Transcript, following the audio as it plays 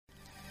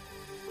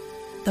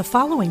The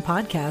following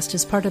podcast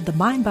is part of the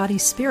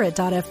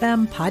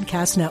MindBodySpirit.fm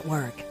podcast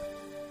network.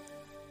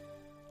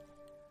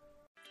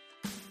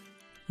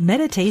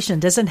 Meditation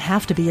doesn't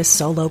have to be a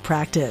solo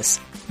practice.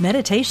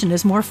 Meditation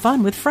is more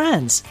fun with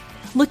friends.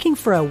 Looking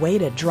for a way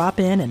to drop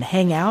in and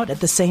hang out at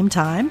the same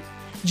time?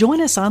 Join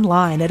us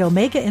online at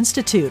Omega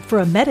Institute for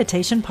a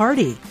meditation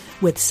party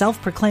with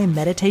self-proclaimed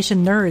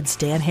meditation nerds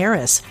Dan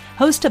Harris,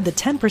 host of the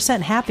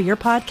 10% Happier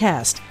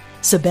podcast,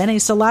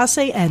 Sebene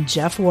Selassie, and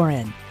Jeff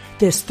Warren.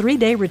 This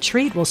 3-day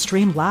retreat will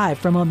stream live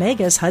from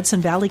Omega's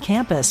Hudson Valley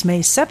campus May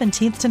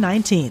 17th to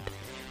 19th.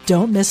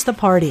 Don't miss the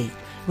party.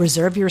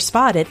 Reserve your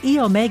spot at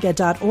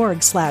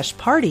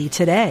eomega.org/party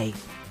today.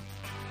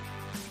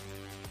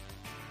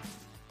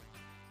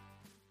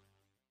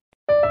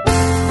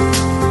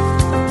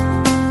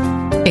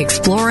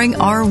 Exploring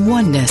our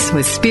oneness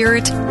with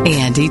Spirit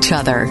and each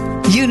other.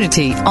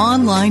 Unity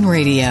Online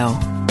Radio.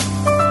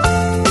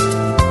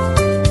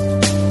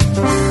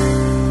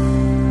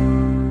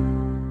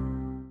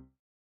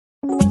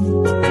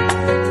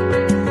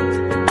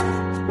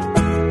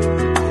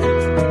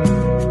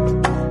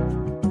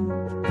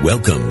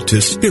 Welcome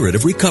to Spirit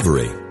of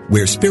Recovery,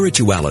 where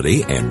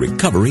spirituality and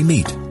recovery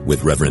meet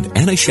with Reverend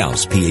Anna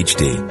Schaus,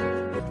 Ph.D.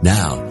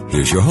 Now,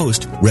 here's your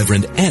host,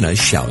 Reverend Anna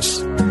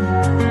Schaus.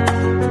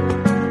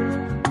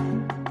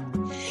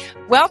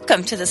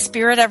 Welcome to the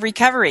Spirit of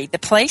Recovery, the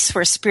place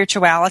where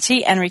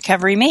spirituality and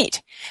recovery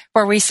meet,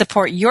 where we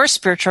support your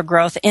spiritual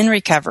growth in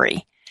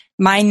recovery.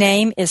 My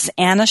name is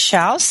Anna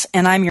Schaus,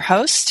 and I'm your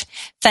host.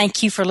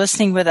 Thank you for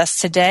listening with us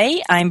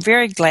today. I'm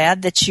very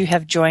glad that you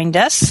have joined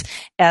us.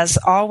 As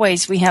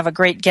always, we have a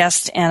great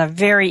guest and a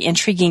very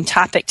intriguing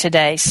topic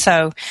today.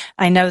 So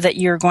I know that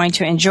you're going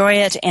to enjoy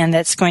it, and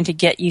that's going to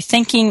get you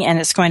thinking, and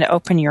it's going to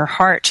open your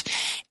heart.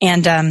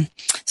 And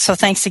so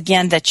thanks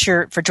again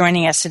for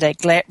joining us today.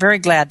 Very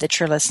glad that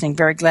you're listening.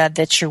 Very glad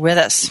that you're with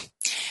us.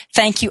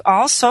 Thank you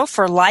also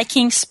for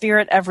liking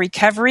Spirit of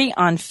Recovery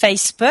on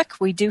Facebook.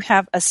 We do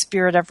have a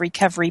Spirit of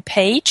Recovery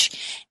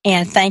page,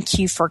 and thank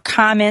you for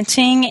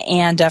commenting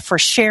and for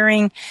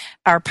sharing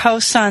our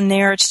posts on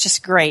there. It's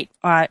just great.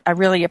 I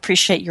really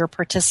appreciate your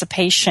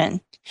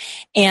participation.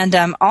 And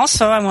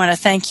also, I want to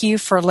thank you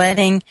for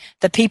letting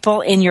the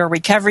people in your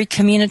recovery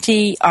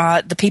community,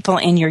 the people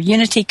in your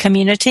Unity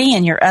community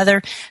and your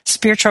other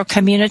spiritual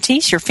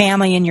communities, your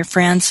family and your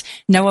friends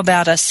know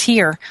about us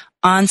here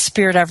on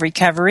Spirit of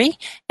Recovery,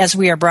 as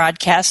we are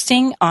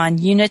broadcasting on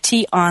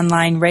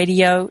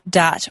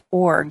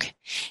unityonlineradio.org.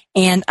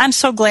 And I'm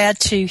so glad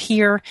to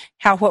hear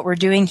how what we're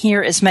doing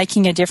here is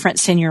making a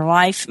difference in your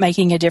life,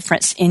 making a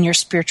difference in your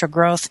spiritual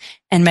growth,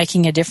 and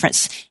making a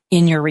difference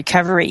in your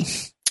recovery.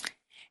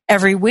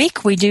 Every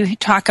week, we do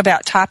talk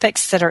about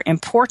topics that are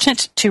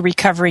important to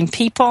recovering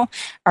people.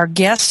 Our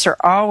guests are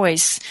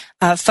always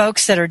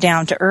folks that are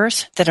down to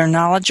earth, that are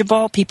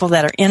knowledgeable, people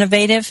that are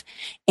innovative,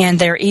 and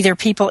they're either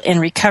people in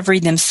recovery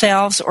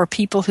themselves or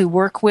people who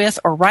work with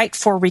or write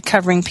for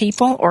recovering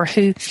people or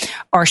who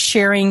are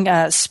sharing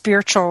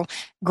spiritual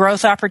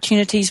growth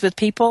opportunities with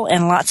people.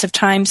 And lots of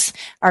times,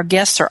 our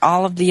guests are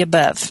all of the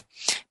above.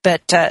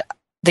 But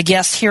the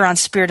guests here on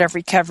Spirit of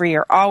Recovery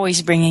are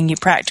always bringing you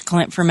practical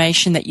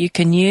information that you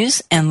can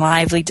use and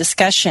lively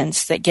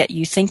discussions that get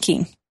you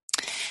thinking.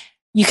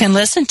 You can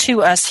listen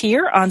to us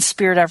here on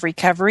Spirit of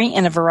Recovery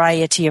in a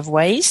variety of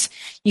ways.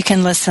 You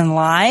can listen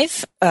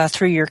live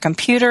through your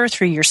computer,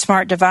 through your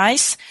smart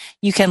device.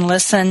 You can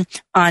listen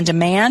on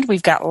demand.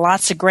 We've got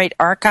lots of great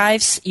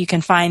archives. You can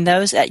find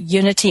those at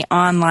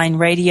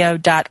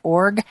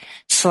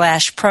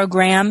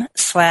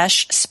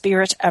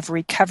unityonlineradio.org/program/Spirit of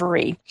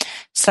Recovery.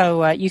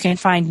 So you can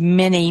find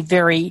many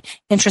very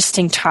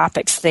interesting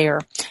topics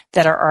there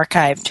that are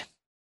archived.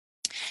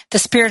 The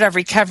Spirit of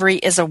Recovery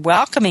is a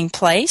welcoming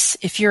place.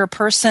 If you're a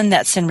person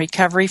that's in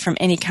recovery from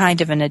any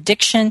kind of an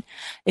addiction,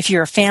 if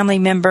you're a family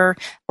member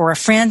or a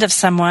friend of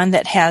someone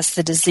that has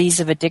the disease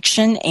of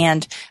addiction,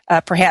 and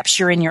perhaps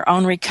you're in your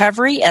own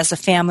recovery as a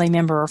family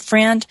member or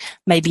friend,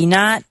 maybe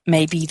not,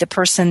 maybe the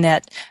person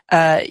that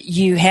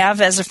you have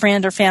as a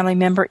friend or family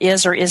member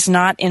is or is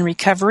not in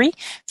recovery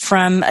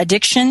from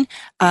addiction,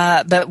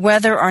 but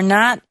whether or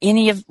not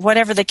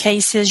whatever the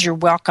case is, you're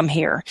welcome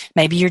here.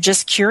 Maybe you're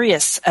just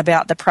curious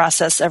about the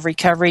process of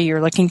recovery.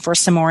 You're looking for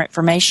some more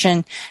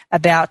information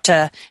about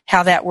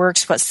how that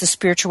works, what's the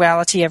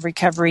spirituality of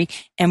recovery,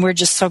 and we're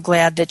just so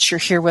glad that you're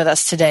here with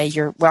us today.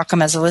 You're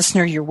welcome as a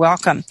listener. You're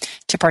welcome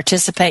to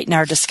participate in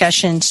our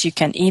discussions. You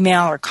can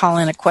email or call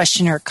in a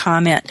question or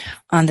comment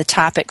on the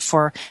topic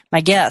for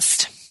my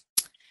guest.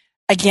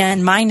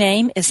 Again, my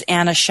name is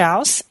Anna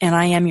Schaus, and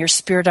I am your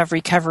Spirit of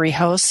Recovery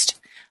host.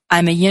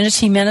 I'm a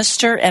Unity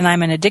minister, and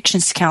I'm an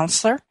addictions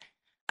counselor.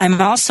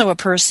 I'm also a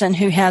person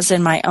who has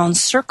in my own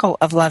circle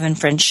of love and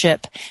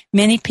friendship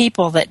many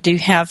people that do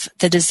have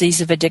the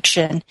disease of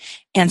addiction.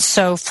 And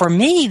so for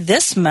me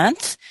this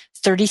month,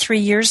 33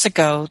 years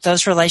ago,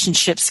 those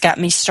relationships got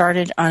me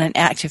started on an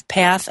active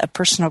path of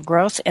personal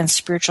growth and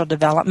spiritual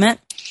development,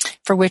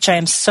 for which I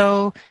am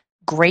so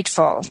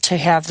grateful to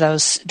have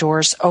those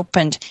doors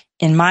opened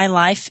in my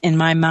life, in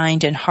my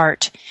mind and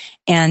heart.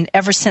 And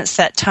ever since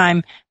that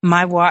time,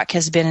 my walk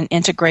has been an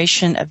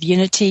integration of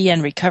unity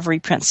and recovery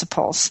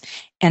principles.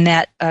 And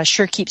that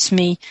sure keeps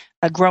me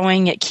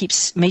growing. It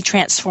keeps me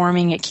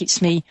transforming. It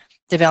keeps me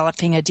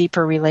developing a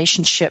deeper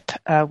relationship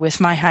with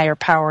my higher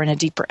power and a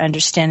deeper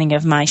understanding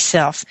of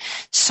myself.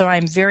 So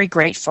I'm very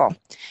grateful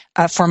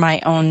for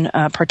my own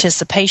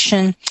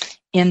participation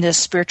in this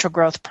spiritual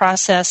growth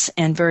process,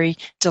 and very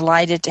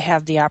delighted to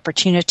have the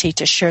opportunity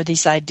to share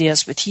these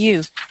ideas with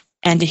you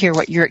and to hear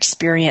what you're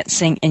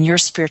experiencing in your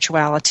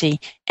spirituality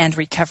and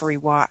recovery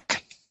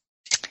walk.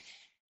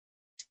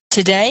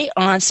 Today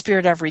on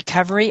Spirit of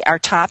Recovery, our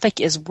topic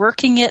is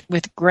Working It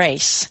with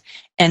Grace,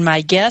 and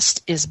my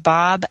guest is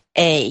Bob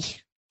A.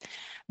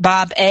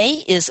 Bob A.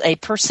 is a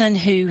person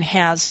who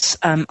has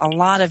a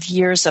lot of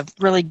years of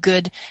really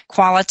good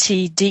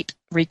quality, deep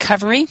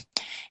recovery,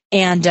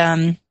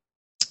 and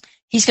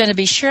he's going to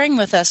be sharing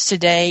with us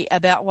today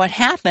about what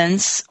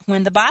happens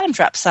when the bottom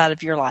drops out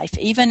of your life,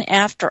 even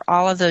after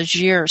all of those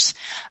years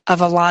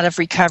of a lot of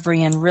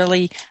recovery and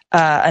really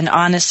an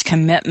honest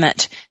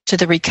commitment to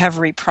the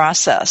recovery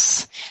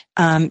process.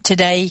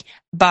 Today,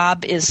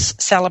 Bob is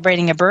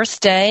celebrating a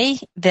birthday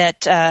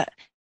that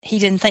he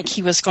didn't think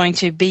he was going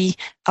to be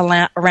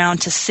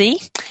around to see.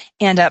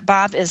 And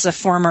Bob is a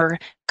former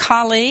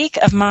colleague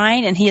of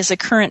mine, and he is a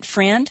current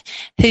friend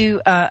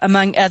who,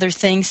 among other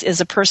things, is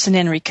a person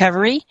in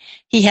recovery.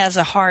 He has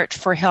a heart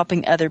for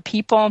helping other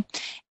people,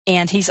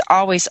 and he's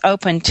always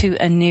open to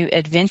a new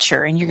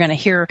adventure. And you're going to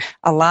hear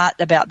a lot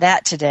about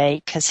that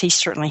today, because he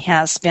certainly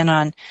has been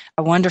on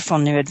a wonderful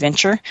new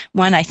adventure,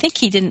 one I think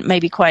he didn't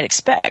maybe quite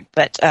expect,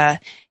 but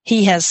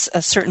he has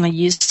certainly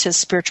used his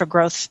spiritual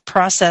growth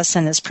process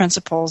and his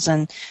principles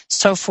and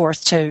so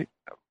forth to,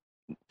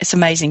 it's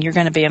amazing. You're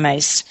going to be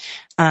amazed.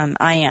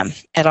 I am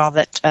at all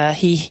that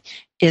he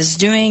is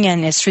doing,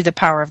 and it's through the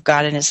power of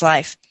God in his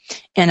life.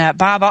 And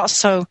Bob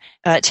also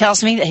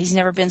tells me that he's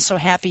never been so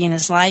happy in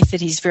his life, that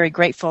he's very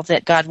grateful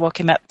that God woke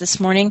him up this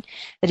morning,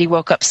 that he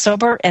woke up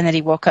sober, and that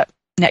he woke up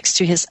next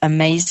to his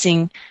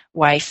amazing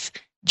wife,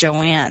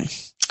 Joanne.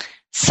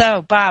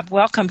 So, Bob,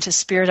 welcome to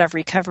Spirit of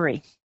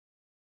Recovery.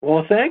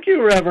 Well, thank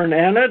you, Reverend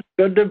Anna. It's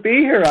good to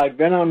be here. I've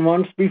been on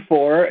once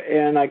before,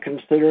 and I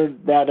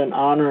considered that an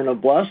honor and a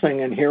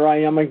blessing, and here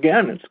I am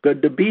again. It's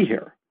good to be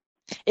here.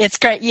 It's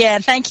great. Yeah,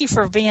 thank you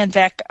for being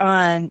back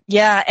on.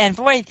 Yeah, and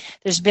boy,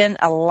 there's been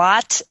a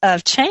lot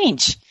of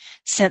change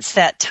since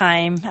that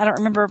time. I don't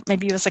remember,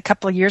 maybe it was a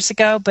couple of years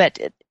ago, but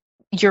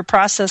your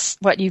process,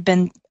 what you've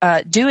been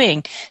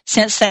doing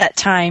since that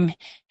time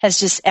has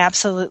just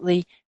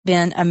absolutely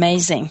been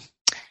amazing.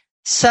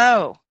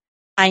 So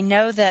I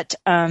know that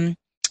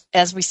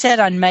as we said,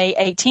 on May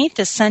 18th,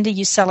 this Sunday,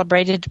 you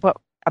celebrated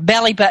a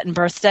belly button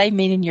birthday,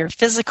 meaning your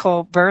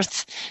physical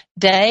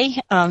birthday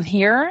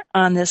here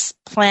on this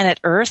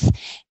planet Earth.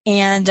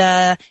 And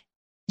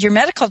your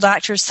medical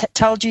doctors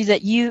told you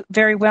that you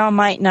very well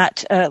might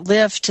not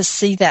live to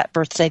see that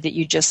birthday that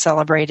you just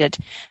celebrated.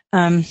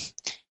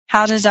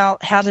 How did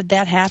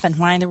that happen?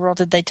 Why in the world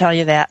did they tell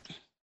you that?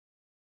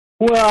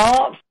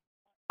 Well,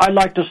 I'd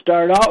like to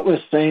start out with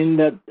saying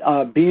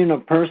that being a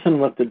person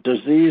with the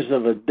disease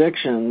of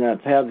addiction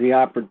that's had the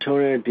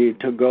opportunity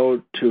to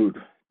go to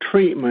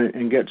treatment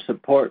and get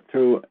support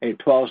through a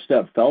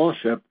 12-step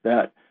fellowship,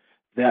 that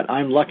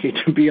I'm lucky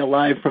to be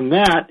alive from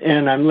that,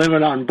 and I'm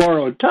living on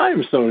borrowed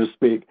time, so to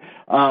speak.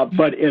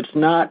 But it's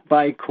not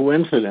by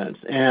coincidence.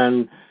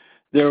 And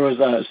there was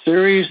a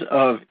series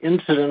of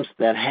incidents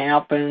that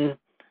happened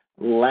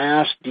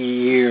last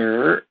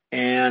year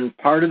and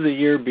part of the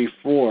year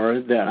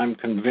before that I'm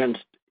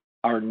convinced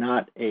are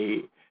not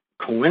a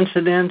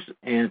coincidence,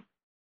 and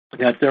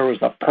that there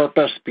was a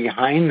purpose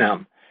behind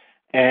them.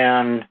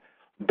 And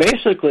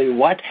basically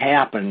what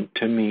happened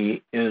to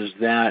me is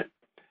that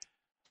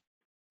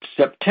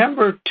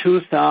September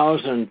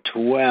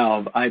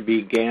 2012, I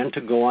began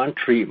to go on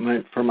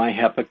treatment for my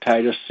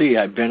hepatitis C.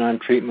 I've been on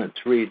treatment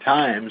 3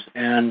 times,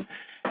 and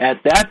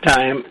at that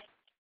time,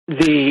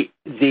 the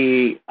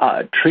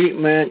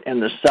treatment and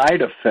the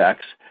side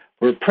effects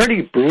were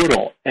pretty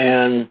brutal.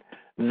 And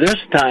this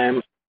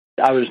time,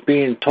 I was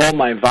being told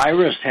my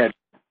virus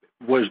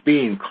was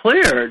being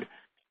cleared,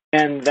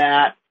 and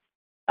that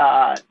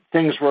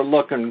things were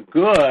looking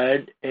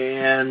good,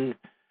 and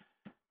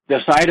the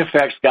side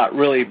effects got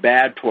really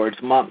bad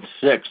towards month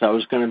 6. I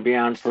was going to be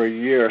on for a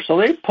year. So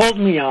they pulled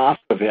me off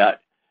of it,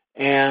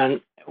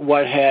 and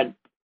what had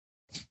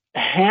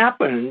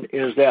happened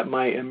is that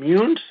my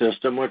immune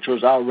system, which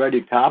was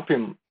already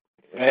compromised,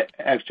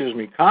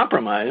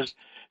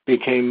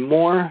 became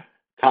more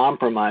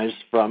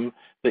compromised from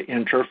the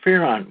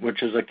interferon,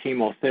 which is a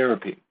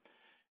chemotherapy.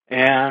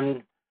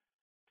 And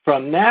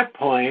from that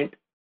point,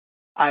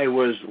 I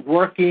was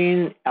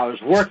working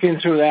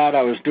through that.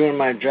 I was doing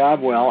my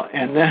job well,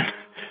 and then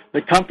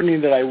the company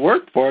that I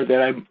worked for,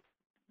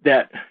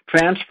 that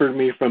transferred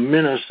me from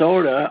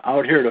Minnesota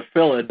out here to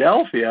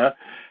Philadelphia,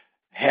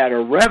 had a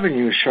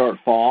revenue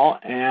shortfall,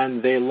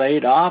 and they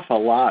laid off a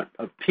lot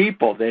of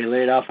people. They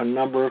laid off a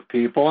number of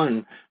people,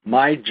 and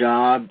my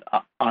job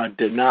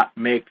did not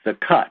make the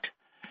cut.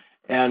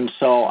 And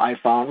so I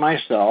found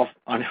myself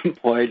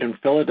unemployed in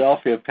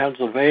Philadelphia,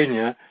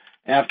 Pennsylvania,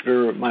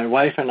 after my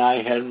wife and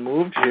I had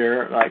moved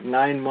here like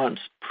 9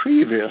 months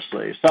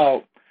previously.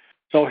 So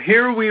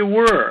here we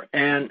were,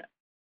 and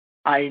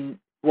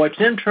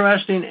what's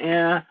interesting,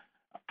 Anna,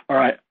 all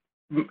right,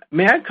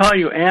 may I call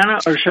you Anna,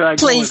 or should I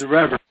go with the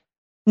Reverend?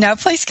 No,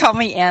 please call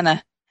me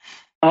Anna.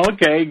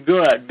 Okay,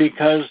 good,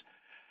 because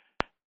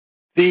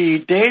the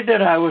day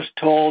that I was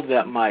told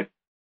that my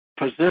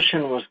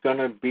position was going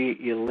to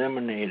be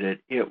eliminated,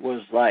 it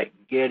was like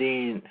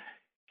getting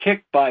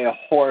kicked by a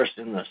horse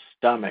in the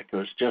stomach. It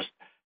was just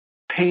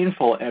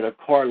painful at a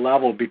core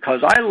level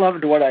because I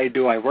loved what I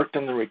do. I worked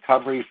in the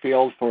recovery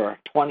field for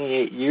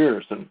 28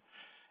 years, and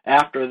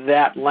after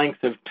that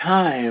length of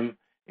time,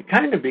 it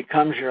kind of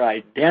becomes your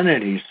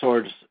identity,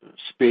 so to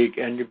speak,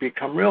 and you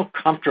become real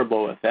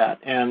comfortable with that.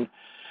 And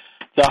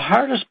the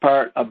hardest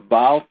part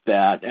about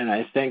that, and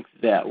I think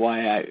that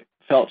why I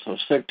felt so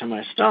sick to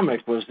my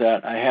stomach, was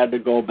that I had to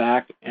go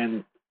back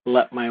and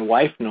let my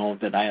wife know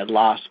that I had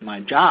lost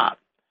my job.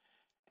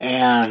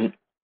 And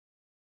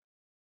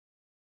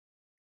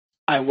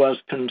I was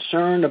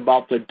concerned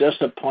about the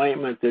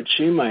disappointment that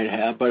she might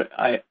have, but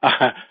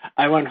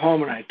I went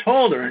home and I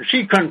told her, and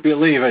she couldn't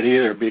believe it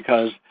either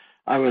because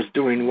I was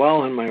doing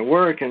well in my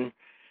work. And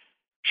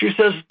she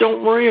says,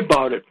 don't worry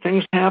about it.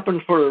 Things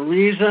happen for a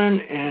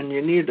reason, and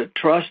you need to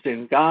trust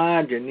in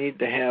God. You need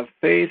to have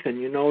faith,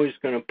 and you know He's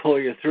going to pull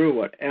you through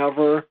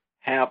whatever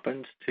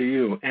happens to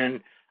you.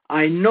 And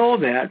I know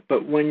that,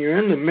 but when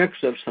you're in the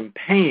mix of some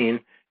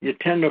pain, you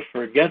tend to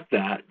forget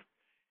that.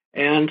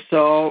 And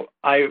so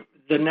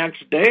the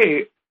next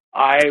day,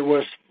 I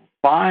was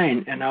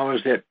fine, and I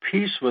was at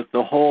peace with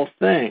the whole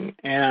thing.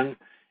 And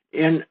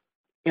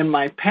in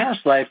my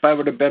past life, I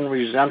would have been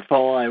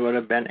resentful, I would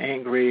have been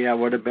angry, I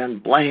would have been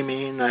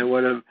blaming, I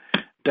would have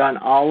done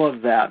all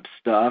of that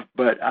stuff,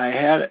 but I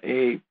had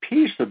a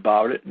peace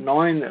about it,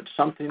 knowing that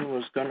something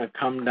was going to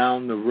come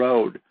down the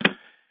road.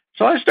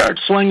 So I started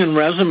slinging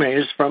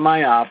resumes from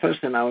my office,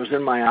 and I was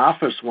in my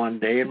office one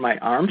day, and my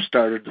arm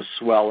started to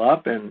swell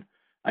up, and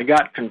I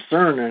got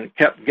concerned, and it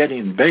kept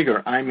getting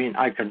bigger. I mean,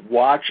 I could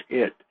watch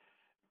it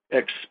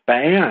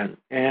expand.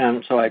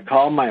 And so I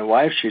called my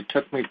wife. She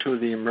took me to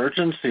the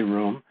emergency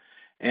room,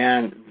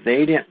 and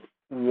they didn't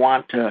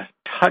want to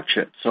touch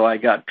it. So I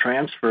got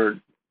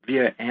transferred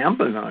via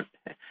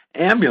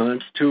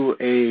ambulance to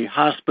a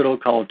hospital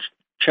called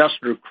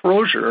Chester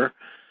Crozier,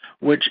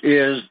 which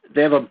is,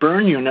 they have a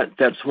burn unit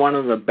that's one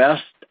of the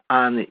best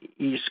on the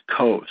East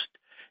Coast.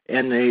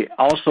 And they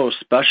also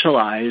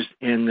specialize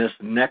in this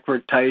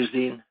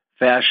necrotizing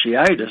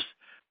fasciitis,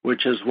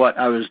 which is what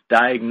I was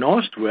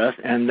diagnosed with,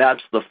 and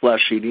that's the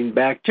flesh-eating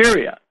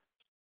bacteria.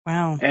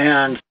 Wow.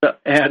 And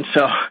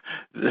so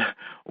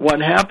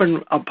what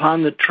happened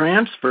upon the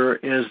transfer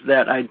is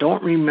that I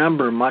don't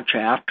remember much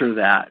after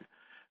that,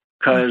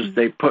 because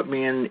they put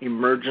me in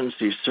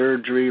emergency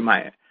surgery.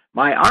 My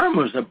arm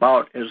was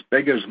about as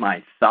big as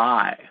my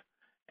thigh.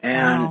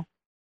 And wow.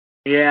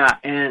 Yeah,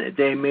 and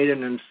they made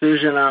an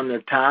incision on the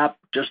top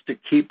just to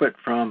keep it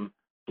from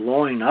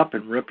blowing up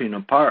and ripping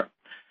apart.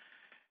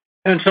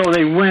 And so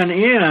they went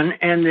in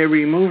and they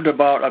removed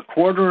about a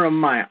quarter of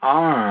my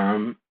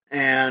arm,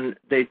 and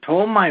they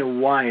told my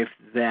wife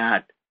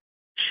that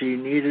she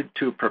needed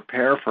to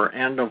prepare for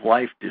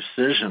end-of-life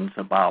decisions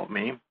about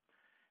me,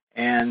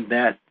 and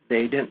that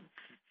they didn't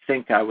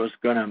think I was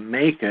going to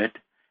make it,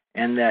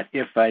 and that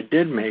if I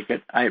did make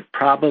it, I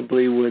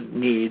probably would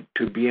need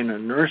to be in a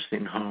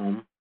nursing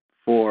home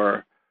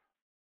for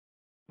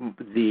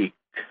the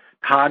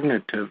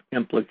cognitive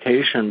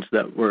implications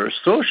that were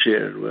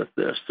associated with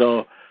this.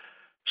 So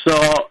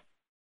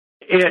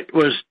it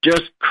was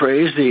just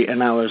crazy,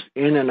 and I was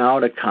in and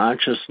out of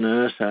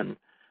consciousness. And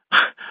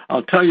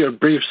I'll tell you a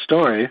brief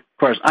story. Of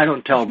course, I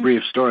don't tell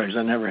brief stories.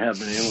 I never have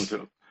been able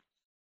to.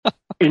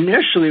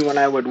 Initially, when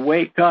I would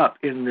wake up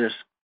in this,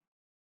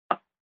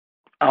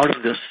 out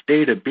of this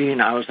state of being,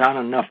 I was on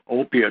enough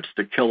opiates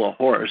to kill a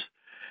horse.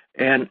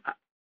 And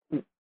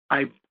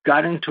I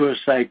got into a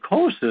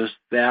psychosis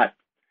that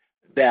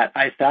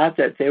I thought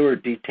that they were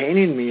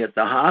detaining me at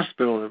the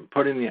hospital and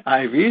putting the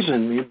IVs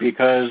in me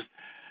because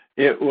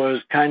it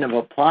was kind of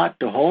a plot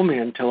to hold me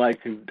until I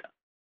could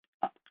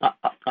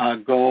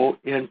go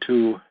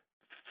into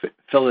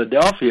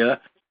Philadelphia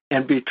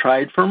and be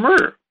tried for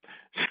murder.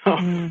 So,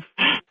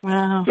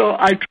 wow. So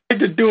I tried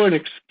to do an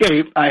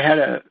escape. I had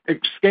an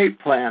escape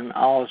plan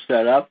all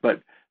set up,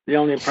 but the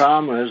only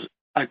problem was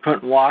I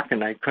couldn't walk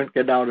and I couldn't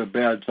get out of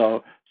bed.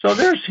 So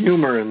there's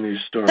humor in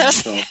these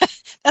stories.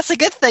 That's a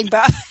good thing,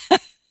 Bob.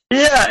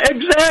 Yeah,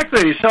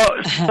 exactly.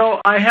 So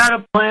I had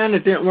a plan.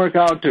 It didn't work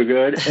out too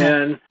good.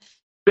 And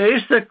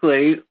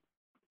basically,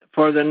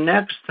 for the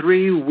next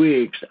 3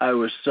 weeks, I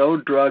was so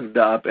drugged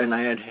up,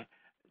 and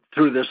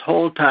through this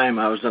whole time,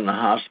 I was in the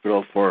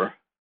hospital for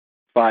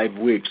 5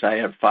 weeks. I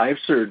had 5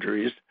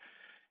 surgeries,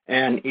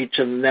 and each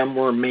of them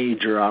were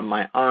major on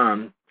my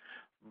arm.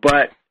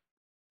 But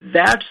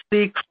that's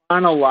the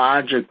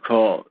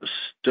chronological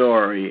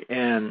story,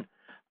 and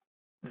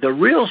the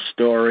real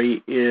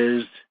story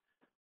is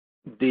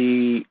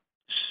the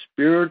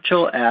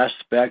spiritual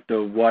aspect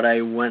of what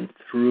I went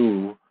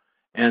through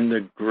and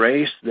the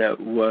grace that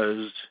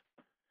was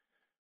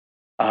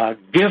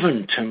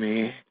given to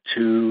me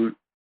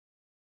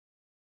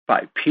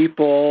by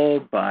people,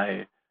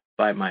 by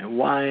my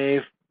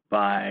wife,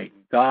 by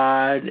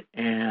God,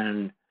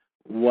 and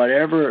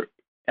whatever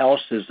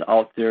else is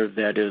out there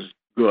that is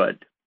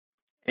good.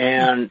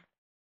 And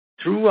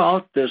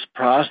throughout this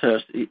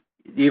process,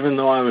 even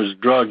though I was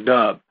drugged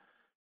up,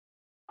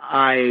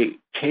 I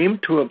came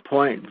to a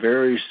point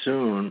very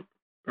soon,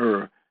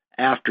 or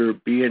after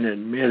being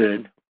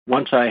admitted,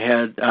 once I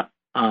had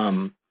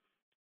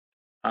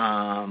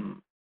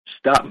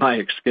stopped my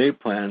escape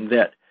plan,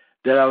 that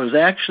I was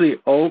actually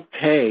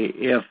okay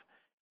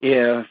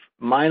if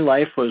my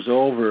life was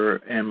over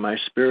and my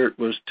spirit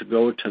was to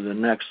go to the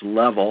next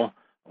level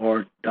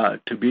or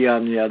to be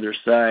on the other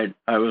side.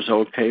 I was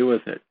okay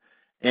with it.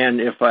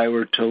 And if I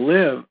were to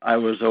live, I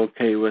was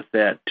okay with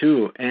that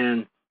too.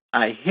 And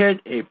I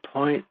hit a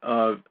point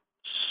of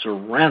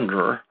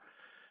surrender,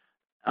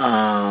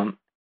 and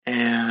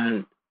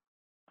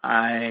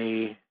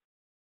I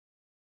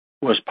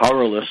was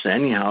powerless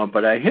anyhow,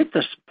 but I hit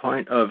this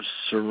point of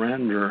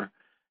surrender,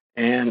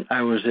 and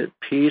I was at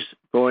peace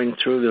going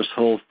through this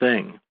whole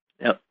thing,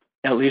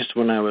 at least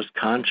when I was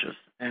conscious.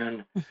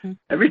 And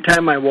every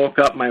time I woke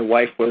up, my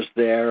wife was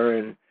there,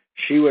 and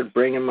she would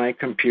bring in my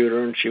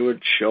computer, and she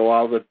would show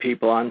all the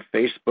people on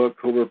Facebook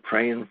who were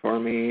praying for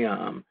me.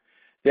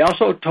 They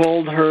also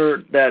told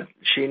her that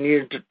she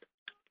needed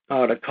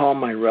to call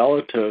my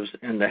relatives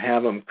and to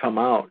have them come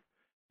out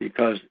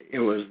because it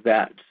was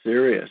that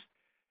serious.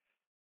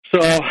 So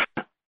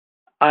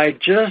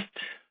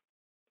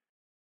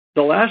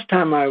the last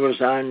time I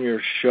was on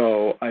your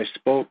show, I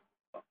spoke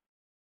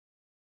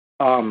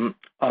of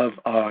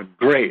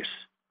grace.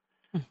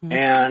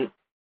 And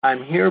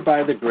I'm here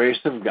by the grace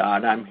of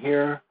God. I'm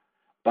here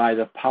by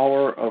the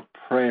power of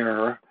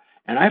prayer.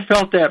 And I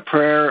felt that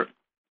prayer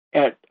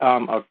at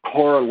a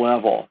core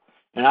level.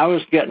 And I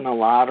was getting a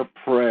lot of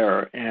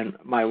prayer. And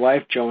my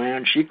wife,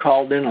 Joanne, she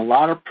called in a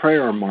lot of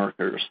prayer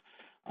markers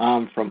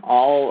from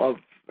all of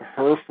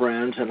her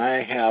friends. And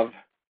I have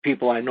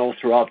people I know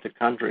throughout the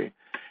country.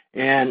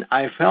 And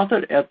I felt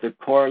it at the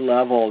core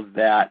level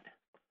that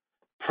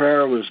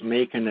prayer was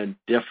making a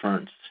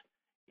difference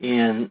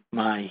in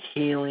my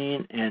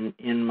healing and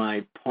in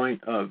my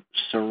point of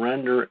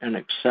surrender and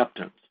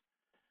acceptance.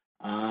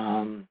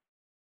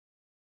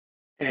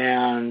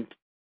 And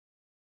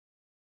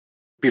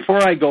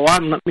before I go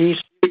on, let me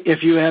see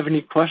if you have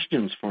any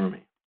questions for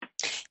me.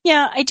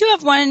 Yeah, I do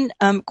have one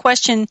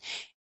question,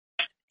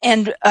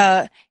 and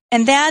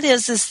that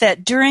is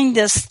that during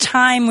this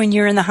time when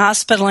you're in the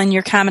hospital and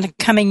you're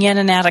coming in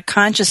and out of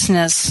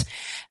consciousness,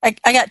 I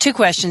got two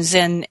questions,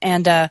 and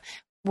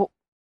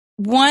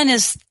one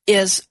is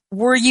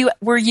were you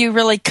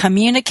really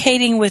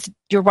communicating with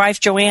your wife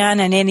Joanne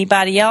and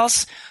anybody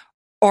else,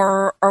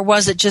 or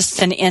was it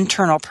just an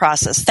internal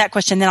process? That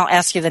question. Then I'll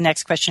ask you the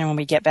next question when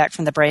we get back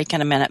from the break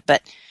in a minute.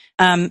 But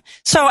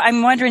so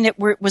I'm wondering,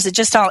 was it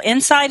just all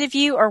inside of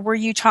you, or were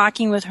you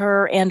talking with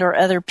her and or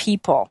other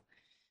people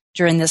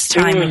during this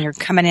time when you're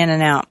coming in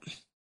and out?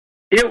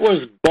 It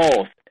was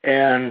both,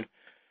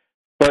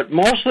 but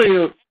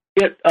mostly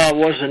it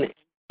was an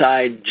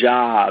inside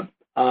job.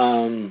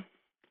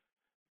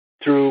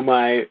 Through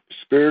my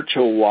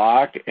spiritual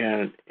walk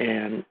and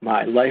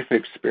my life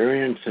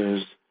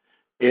experiences,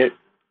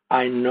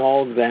 I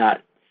know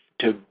that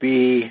to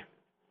be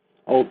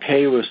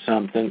okay with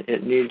something,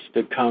 it needs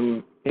to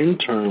come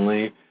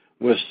internally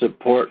with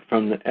support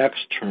from the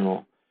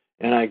external.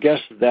 And I guess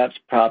that's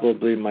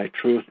probably my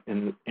truth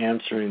in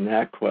answering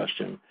that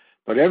question.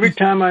 But every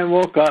time I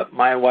woke up,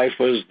 my wife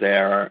was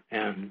there.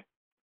 And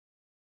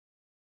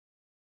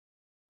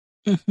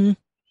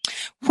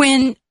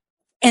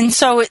And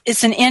so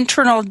it's an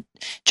internal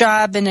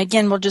job, and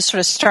again, we'll just sort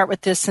of start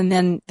with this, and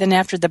then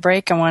after the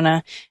break, I want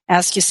to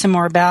ask you some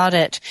more about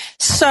it.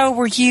 So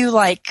were you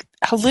like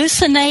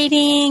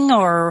hallucinating,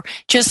 or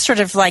just sort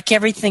of like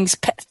everything's,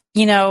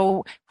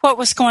 what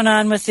was going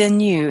on within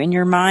you, in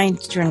your mind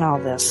during all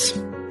this?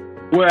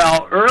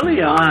 Well,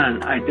 early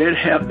on, I did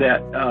have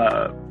that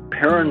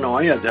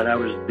paranoia that I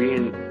was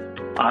being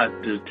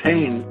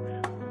detained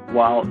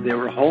while they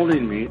were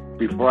holding me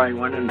before I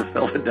went into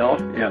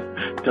Philadelphia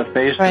to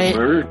face the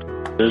murder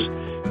charges.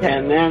 Yeah.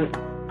 And then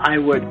I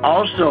would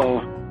also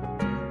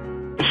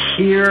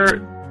hear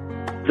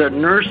the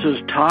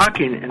nurses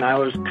talking, and I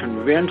was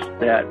convinced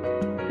that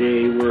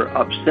they were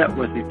upset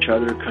with each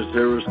other because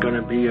there was going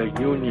to be a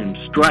union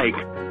strike,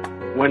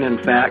 when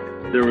in fact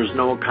there was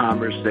no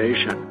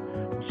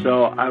conversation.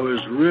 So I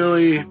was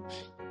really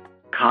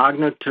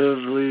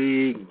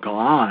cognitively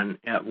gone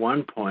at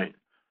one point.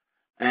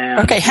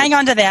 Okay, hang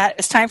on to that.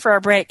 It's time for our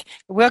break.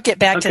 We'll get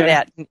back to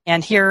that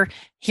and hear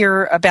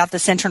about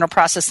this internal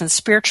process and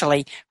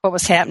spiritually what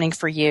was happening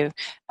for you.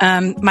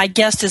 My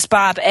guest is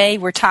Bob A.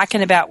 We're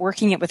talking about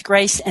working it with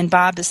grace, and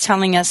Bob is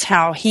telling us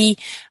how he,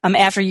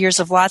 after years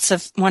of lots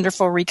of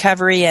wonderful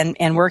recovery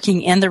and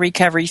working in the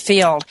recovery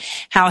field,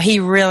 how he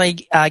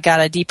really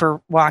got a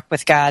deeper walk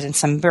with God in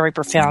some very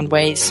profound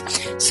ways.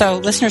 So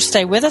listeners,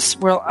 stay with us.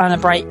 We're on a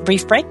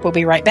brief break. We'll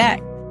be right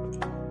back.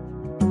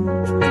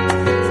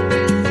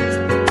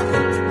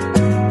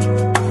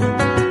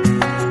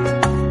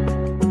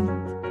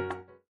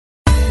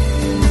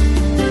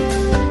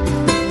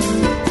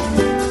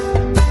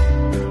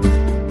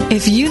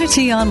 If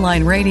Unity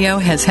Online Radio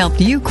has helped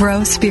you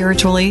grow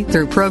spiritually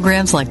through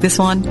programs like this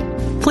one,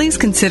 please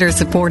consider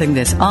supporting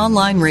this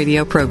online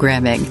radio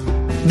programming.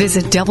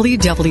 Visit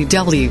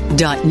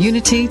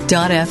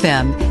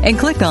www.unity.fm and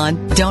click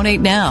on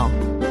Donate Now.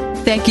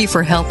 Thank you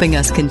for helping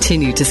us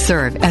continue to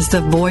serve as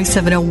the voice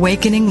of an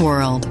awakening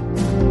world.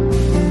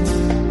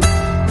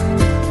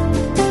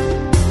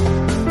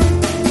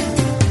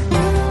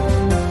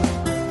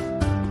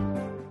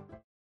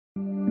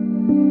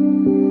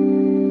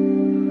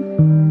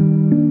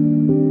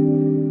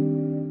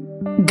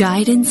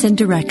 Guidance and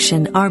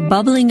direction are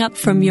bubbling up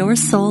from your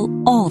soul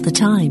all the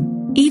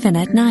time, even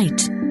at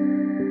night.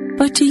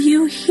 But do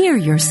you hear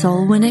your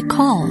soul when it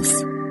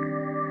calls?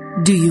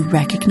 Do you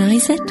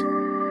recognize it?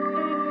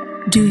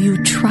 Do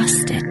you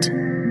trust it?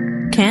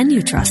 Can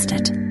you trust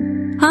it?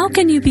 How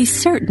can you be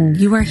certain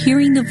you are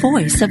hearing the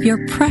voice of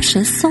your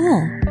precious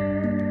soul?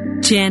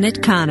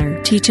 Janet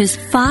Conner teaches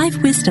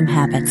 5 wisdom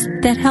habits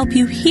that help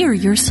you hear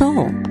your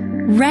soul,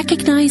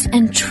 recognize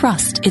and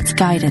trust its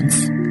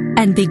guidance,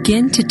 and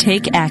begin to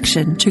take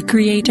action to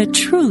create a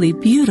truly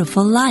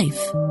beautiful life.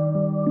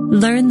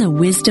 Learn the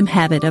wisdom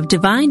habit of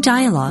divine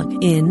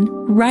dialogue in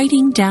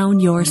Writing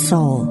Down Your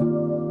Soul.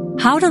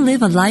 How to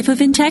live a life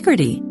of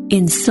integrity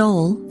in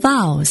Soul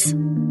Vows.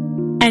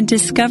 And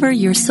discover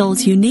your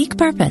soul's unique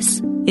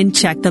purpose in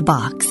Check the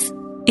Box.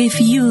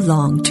 If you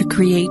long to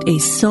create a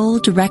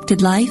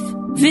soul-directed life,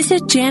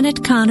 visit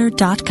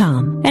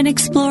janetconner.com and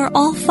explore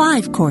all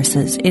 5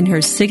 courses in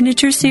her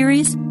signature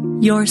series,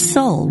 Your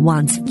Soul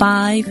Wants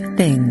 5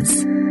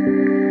 Things.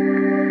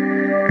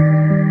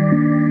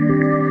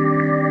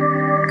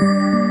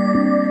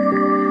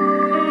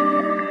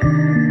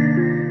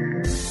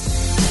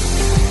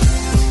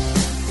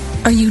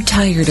 Are you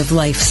tired of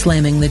life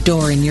slamming the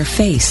door in your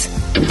face?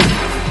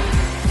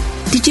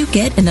 Did you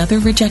get another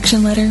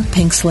rejection letter,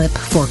 pink slip,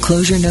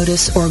 foreclosure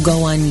notice, or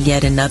go on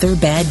yet another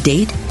bad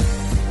date?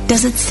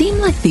 Does it seem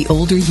like the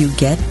older you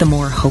get, the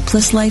more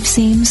hopeless life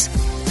seems?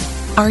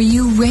 Are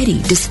you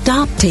ready to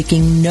stop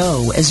taking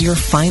no as your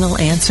final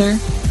answer?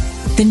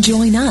 Then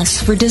join us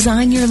for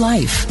Design Your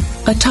Life,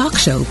 a talk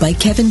show by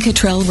Kevin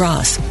Cottrell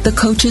Ross, the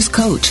coach's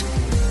coach.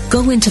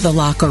 Go into the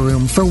locker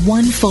room for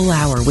 1 full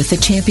hour with a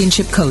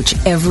championship coach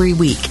every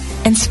week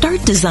and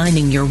start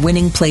designing your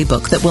winning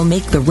playbook that will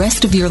make the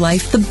rest of your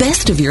life the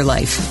best of your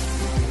life.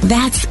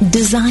 That's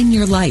Design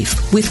Your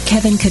Life with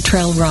Kevin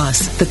Cottrell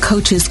Ross, the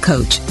coach's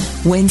coach,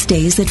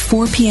 Wednesdays at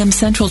 4 p.m.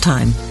 Central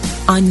Time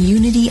on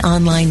Unity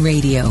Online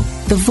Radio,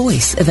 the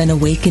voice of an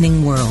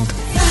awakening world.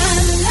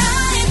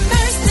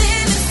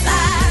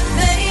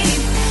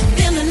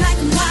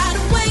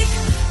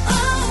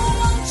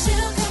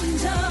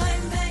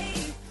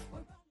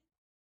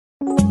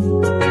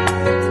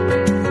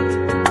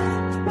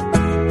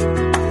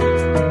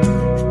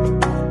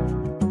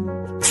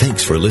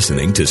 Thanks for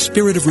listening to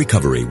Spirit of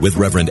Recovery with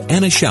Reverend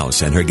Anna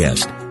Schaus and her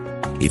guest.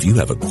 If you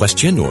have a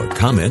question or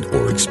comment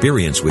or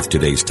experience with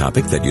today's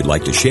topic that you'd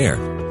like to share,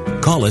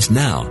 call us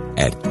now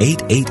at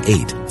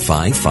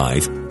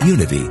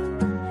 888-55-UNITY.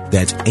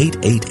 That's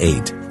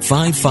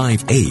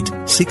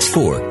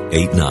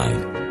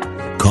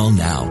 888-558-6489. Call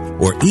now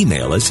or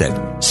email us at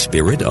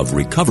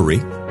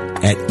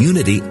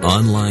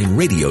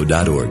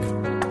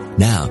spiritofrecovery@unityonlineradio.org.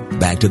 Now,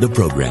 back to the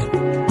program.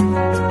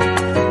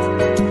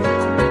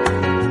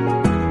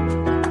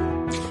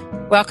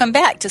 Welcome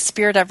back to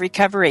Spirit of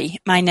Recovery.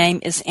 My name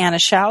is Anna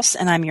Schaus,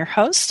 and I'm your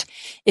host.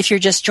 If you're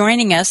just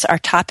joining us, our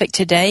topic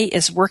today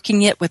is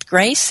Working It with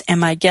Grace, and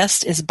my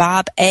guest is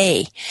Bob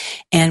A.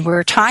 And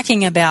we're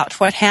talking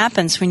about what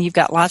happens when you've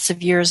got lots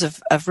of years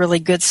of really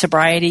good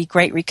sobriety,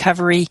 great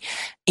recovery,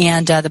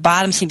 and the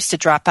bottom seems to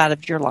drop out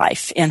of your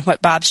life. And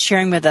what Bob's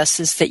sharing with us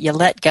is that you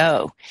let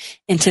go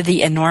into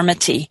the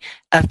enormity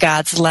of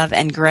God's love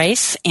and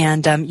grace,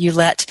 and you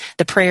let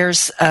the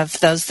prayers of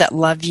those that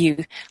love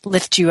you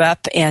lift you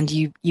up, and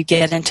you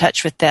get in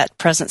touch with that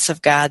presence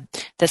of God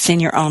that's in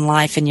your own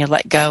life, and you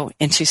let go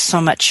into so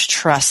much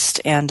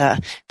trust,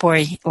 and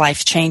boy,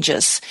 life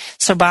changes.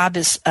 So Bob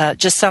is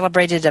just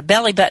celebrated a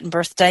belly button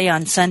birthday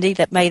on Sunday,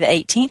 that May the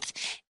 18th,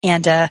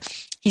 and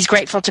he's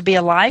grateful to be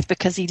alive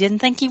because he didn't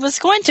think he was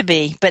going to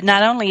be. But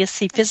not only is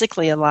he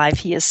physically alive,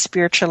 he is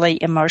spiritually,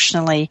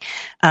 emotionally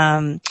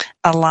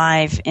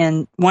alive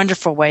in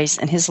wonderful ways,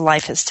 and his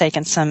life has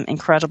taken some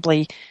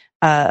incredibly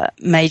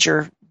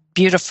major,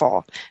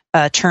 beautiful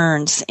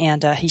turns,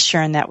 and he's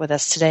sharing that with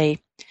us today.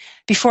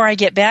 Before I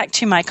get back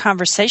to my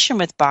conversation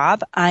with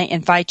Bob, I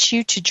invite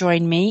you to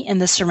join me in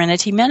the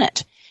Serenity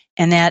Minute.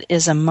 And that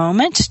is a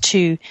moment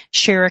to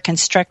share a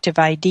constructive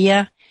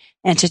idea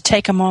and to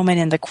take a moment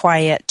in the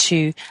quiet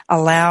to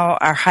allow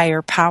our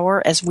higher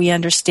power, as we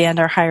understand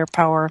our higher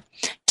power,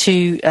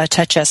 to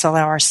touch us,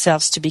 allow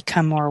ourselves to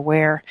become more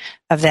aware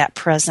of that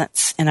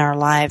presence in our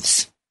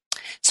lives.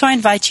 So I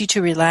invite you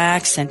to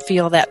relax and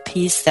feel that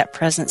peace, that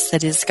presence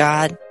that is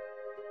God,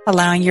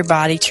 allowing your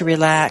body to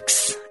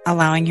relax,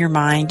 allowing your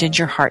mind and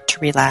your heart to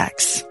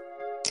relax.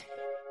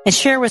 And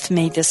share with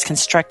me this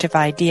constructive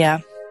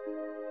idea.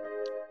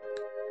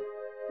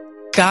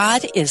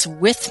 God is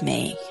with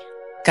me.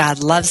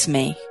 God loves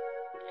me.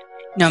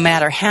 No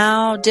matter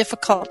how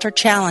difficult or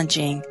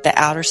challenging the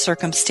outer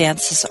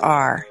circumstances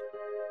are,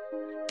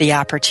 the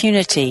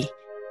opportunity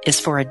is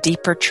for a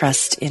deeper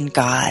trust in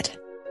God.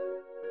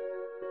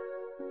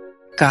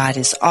 God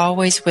is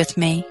always with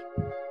me.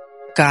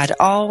 God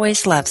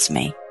always loves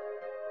me.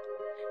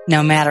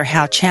 No matter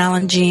how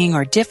challenging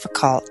or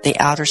difficult the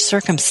outer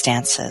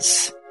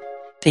circumstances,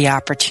 the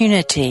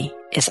opportunity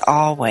is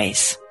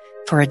always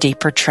for a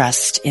deeper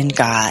trust in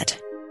God.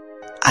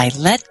 I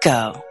let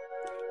go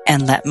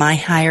and let my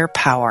higher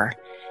power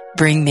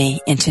bring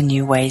me into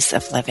new ways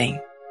of living.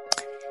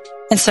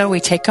 And so we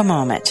take a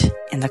moment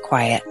in the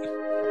quiet.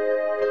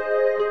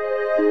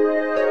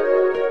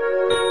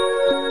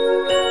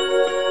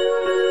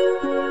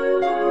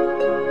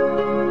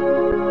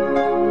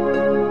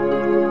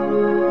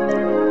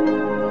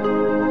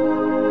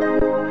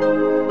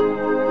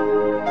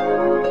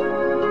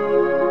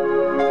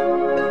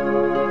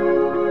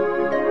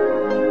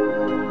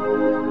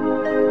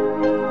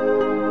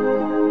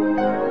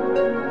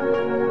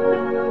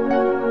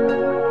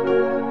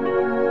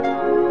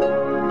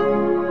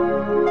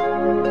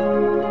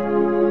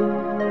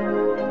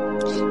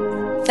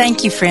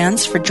 Thank you,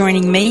 friends, for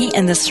joining me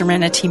in the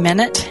Serenity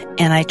Minute,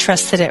 and I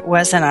trust that it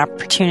was an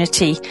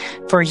opportunity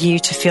for you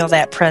to feel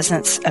that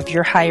presence of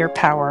your higher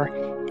power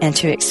and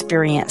to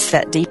experience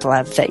that deep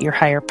love that your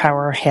higher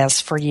power has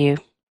for you.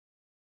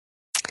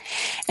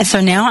 And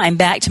so now I'm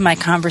back to my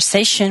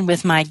conversation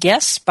with my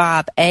guest,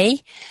 Bob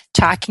A.,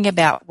 talking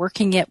about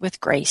working it with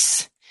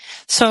grace.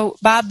 So,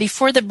 Bob,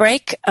 before the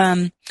break,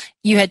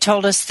 you had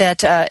told us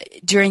that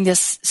during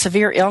this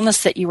severe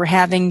illness that you were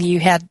having, you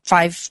had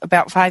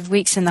about 5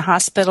 weeks in the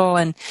hospital,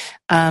 and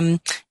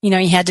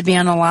you had to be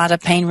on a lot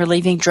of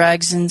pain-relieving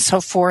drugs and so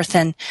forth,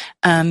 and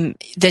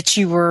that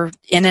you were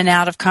in and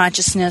out of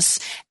consciousness,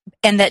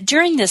 and that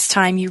during this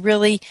time you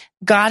really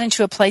got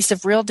into a place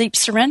of real deep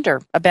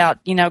surrender about,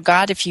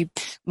 God, if you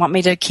want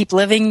me to keep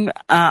living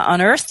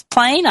on Earth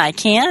plane, I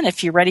can.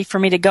 If you're ready for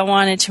me to go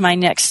on into my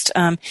next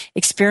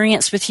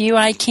experience with you,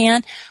 I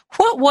can.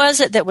 What was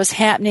it that was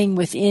happening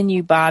within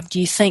you, Bob, do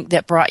you think,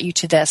 that brought you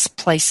to this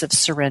place of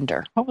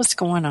surrender? What was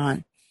going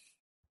on?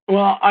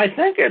 Well, I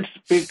think it's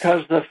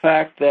because the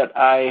fact that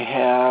I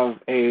have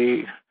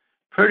a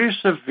pretty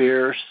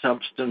severe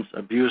substance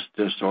abuse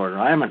disorder.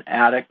 I'm an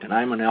addict and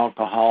I'm an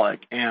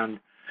alcoholic, and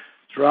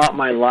throughout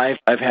my life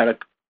I've had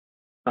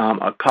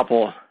a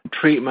couple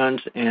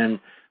treatments, and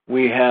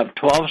we have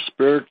 12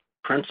 spirit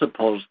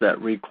principles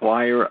that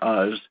require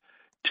us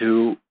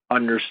to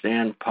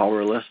understand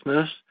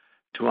powerlessness,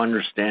 to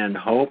understand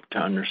hope, to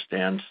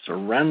understand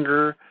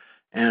surrender,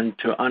 and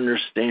to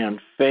understand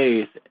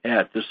faith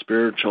at the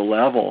spiritual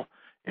level.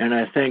 And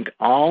I think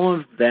all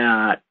of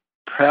that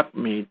prepped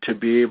me to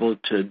be able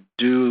to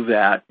do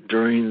that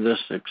during this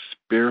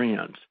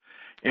experience.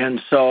 And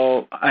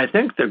so I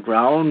think the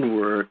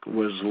groundwork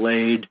was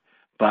laid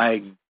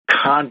by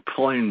God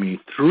pulling me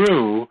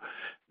through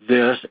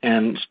this,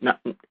 and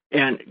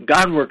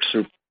God works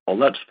through people.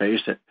 Let's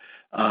face it.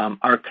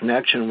 Our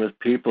connection with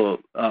people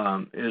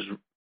is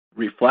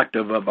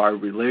reflective of our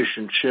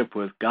relationship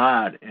with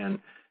God, and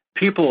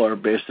people are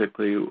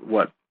basically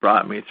what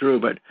brought me through.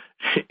 But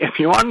if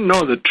you want to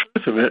know the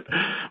truth of it,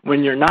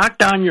 when you're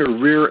knocked on your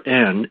rear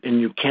end and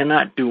you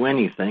cannot do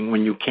anything,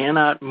 when you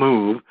cannot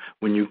move,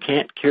 when you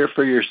can't care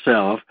for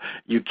yourself,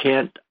 you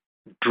can't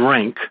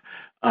drink,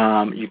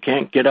 you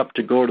can't get up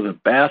to go to the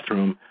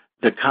bathroom,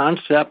 the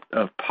concept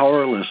of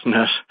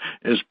powerlessness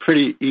is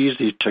pretty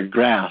easy to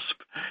grasp.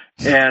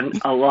 And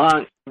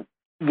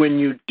when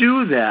you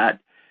do that,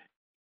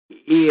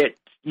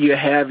 you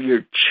have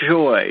your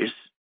choice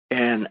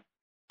and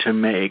to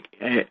make.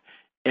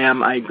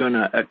 Am I going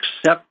to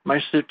accept my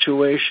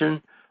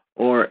situation,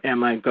 or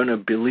am I going to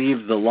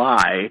believe the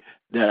lie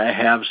that I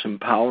have some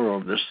power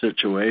over the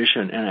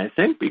situation? And I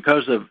think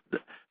because of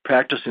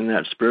practicing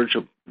that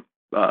spiritual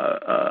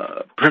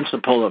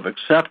principle of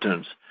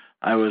acceptance,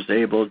 I was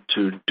able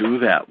to do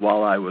that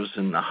while I was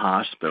in the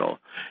hospital.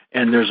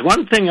 And there's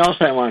one thing else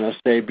I want to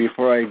say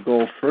before I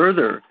go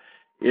further,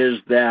 is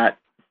that,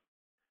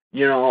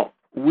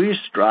 we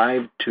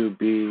strive to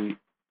be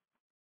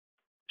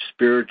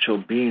spiritual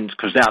beings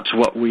because that's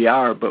what we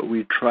are, but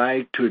we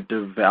try to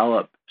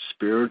develop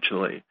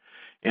spiritually.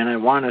 And I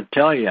want to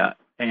tell you,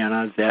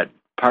 Anna, that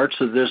parts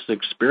of this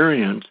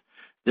experience,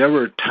 there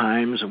were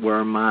times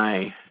where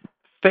my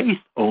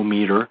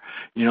faith-o-meter,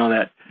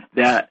 that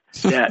that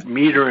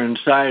meter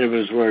inside of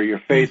us where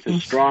your faith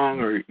is strong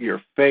or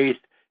your faith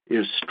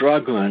is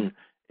struggling,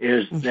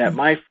 is that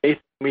my faith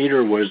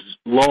meter was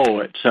low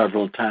at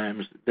several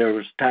times. There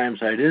was times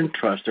I didn't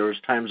trust. There was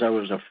times I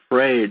was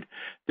afraid.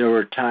 There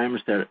were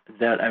times that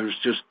I was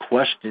just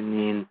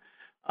questioning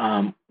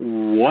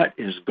what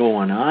is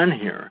going on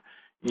here.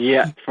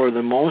 Yet, for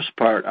the most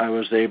part, I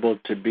was able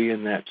to be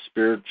in that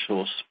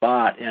spiritual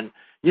spot. And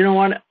you know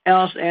what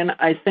else? And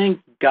I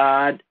think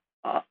God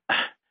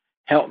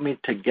helped me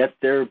to get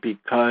there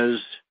because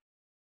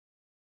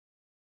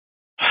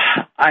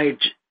I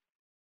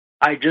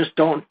just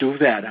don't do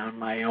that on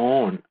my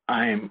own.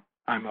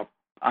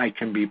 I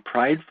can be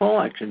prideful,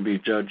 I can be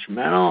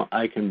judgmental,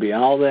 I can be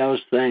all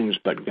those things,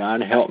 but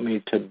God helped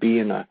me to be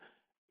in a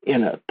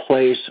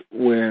place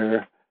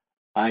where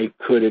I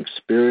could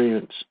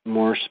experience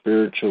more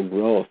spiritual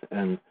growth.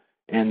 And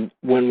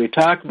when we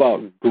talk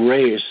about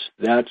grace,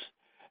 that's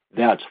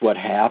what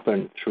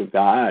happened through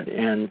God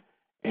and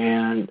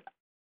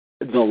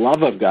the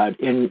love of God.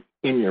 In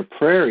your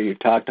prayer, you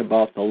talked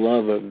about the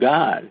love of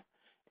God.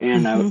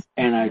 And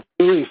I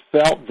really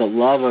felt the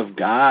love of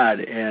God,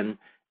 and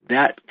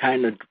that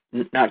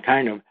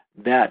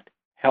that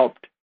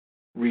helped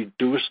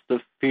reduce the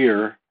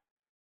fear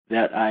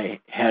that I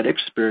had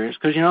experienced.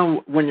 Because, you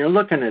know, when you're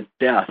looking at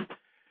death,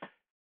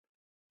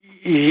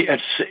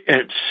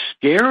 it's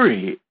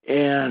scary.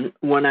 And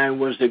when I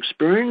was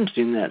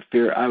experiencing that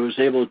fear, I was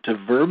able to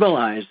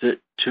verbalize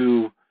it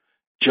to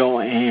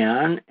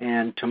Joanne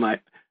and to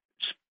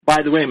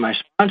by the way, my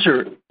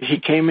sponsor, he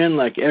came in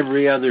like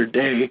every other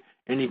day,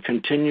 and he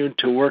continued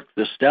to work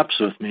the steps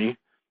with me.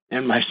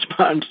 And my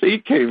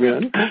sponsee came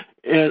in,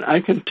 and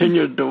I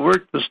continued to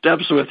work the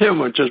steps with him,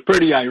 which is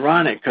pretty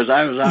ironic because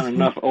I was on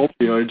enough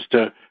opioids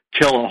to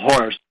kill a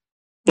horse.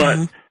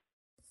 But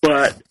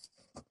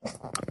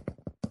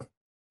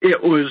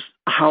it was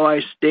how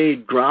I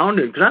stayed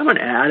grounded, because I'm an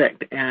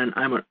addict, and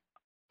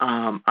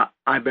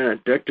I've been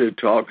addicted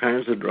to all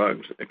kinds of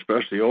drugs,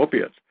 especially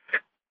opiates.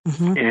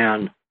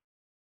 And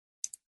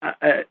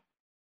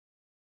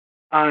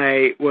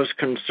I was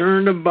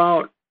concerned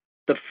about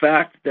the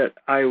fact that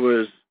I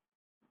was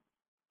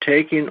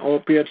taking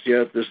opiates,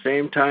 yet at the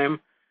same time,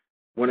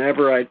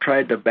 whenever I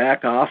tried to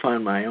back off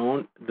on my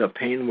own, the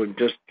pain would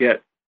just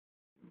get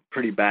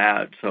pretty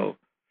bad. So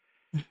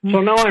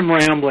now I'm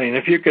rambling.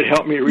 If you could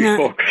help me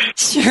refocus.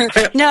 Sure.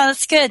 No,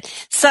 that's good.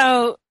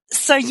 So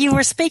you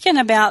were speaking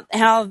about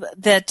how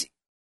that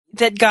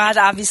God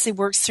obviously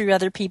works through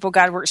other people.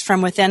 God works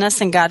from within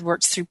us, and God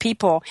works through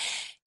people.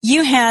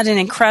 You had an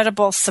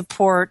incredible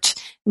support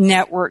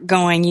network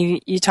going.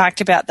 You talked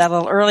about that a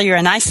little earlier,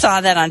 and I saw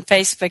that on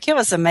Facebook. It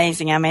was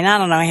amazing. I mean, I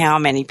don't know how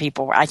many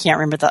people. I can't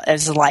remember. It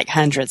was like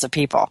hundreds of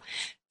people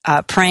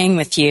praying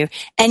with you,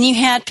 and you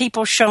had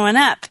people showing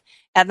up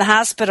at the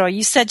hospital.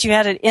 You said you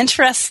had an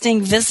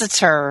interesting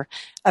visitor,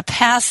 a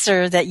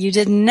pastor that you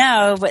didn't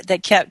know, but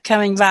that kept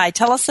coming by.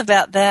 Tell us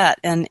about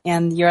that and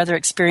your other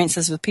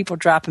experiences with people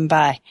dropping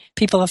by,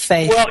 people of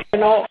faith. Well, you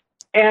know,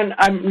 and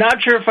I'm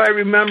not sure if I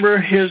remember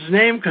his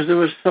name because it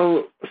was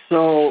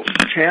so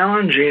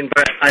challenging,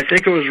 but I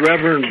think it was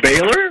Reverend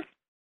Baylor.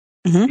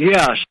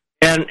 Yes.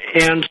 And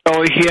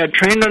so he had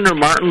trained under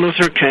Martin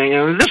Luther King,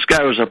 and this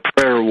guy was a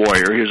prayer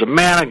warrior. He was a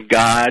man of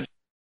God.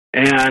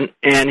 And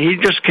he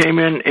just came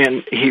in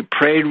and he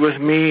prayed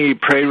with me. He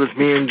prayed with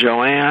me and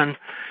Joanne,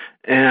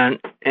 and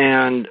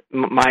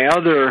my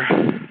other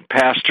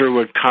pastor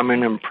would come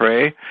in and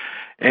pray.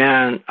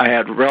 And I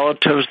had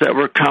relatives that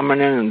were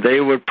coming in, and they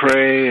would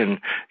pray. And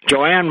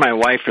Joanne, my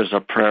wife, is a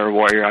prayer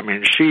warrior. I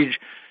mean, she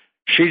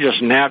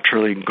just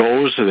naturally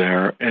goes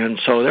there. And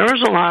so there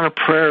was a lot of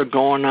prayer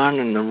going on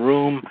in the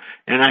room,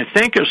 and I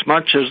think as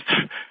much as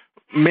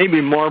maybe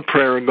more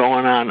prayer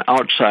going on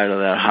outside of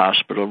that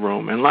hospital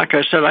room. And like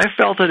I said, I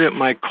felt it at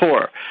my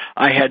core.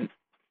 I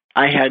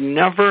had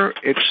never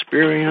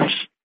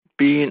experienced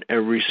being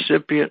a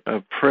recipient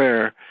of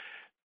prayer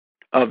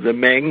of the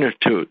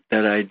magnitude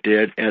that I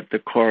did at the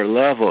core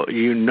level.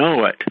 You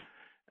know it.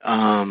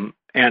 And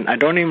I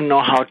don't even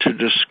know how to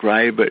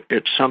describe it.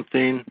 It's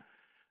something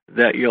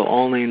that you'll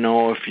only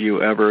know if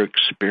you ever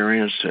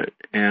experience it.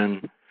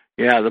 And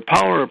yeah, the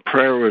power of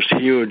prayer was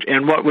huge.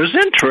 And what was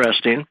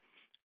interesting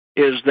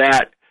is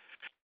that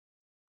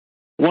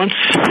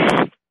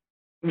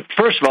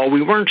first of all,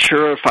 we weren't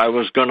sure if I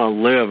was going to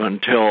live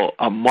until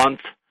a month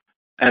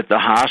at the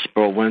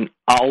hospital when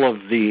all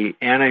of the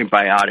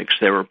antibiotics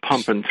they were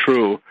pumping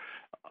through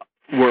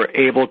were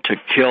able to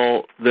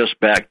kill this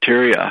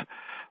bacteria.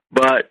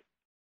 But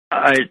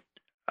I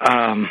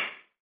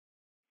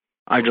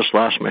just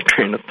lost my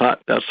train of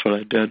thought. That's what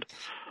I did.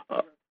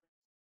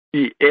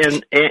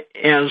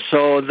 And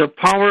so the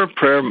power of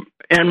prayer,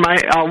 and my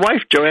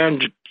wife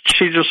Joanne,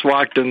 she just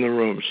walked in the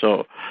room.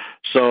 So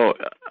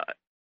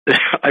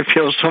I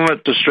feel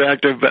somewhat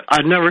distracted, but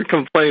I never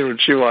complain when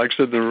she walks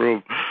in the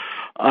room.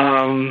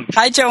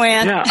 Hi,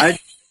 Joanne. Yeah,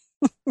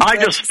 I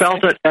just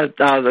felt it at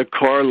the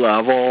core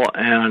level,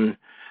 and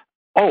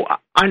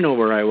I know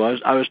where I was.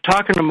 I was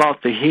talking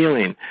about the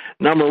healing.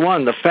 Number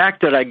one, the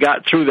fact that I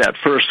got through that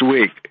first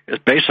week,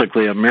 it's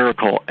basically a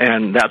miracle,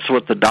 and that's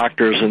what the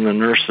doctors and the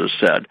nurses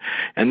said.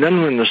 And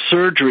then when the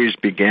surgeries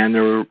began,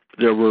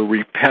 there were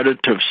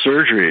repetitive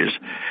surgeries.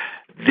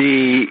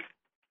 The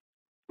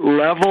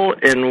level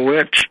in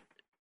which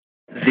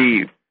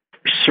the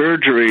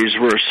surgeries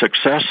were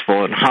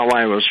successful and how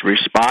I was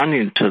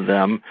responding to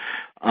them,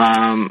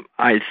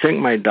 I think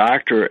my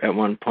doctor at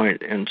one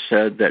point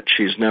said that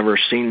she's never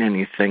seen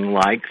anything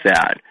like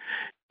that,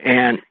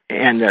 and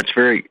that's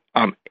very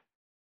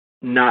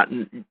not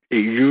a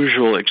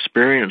usual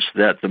experience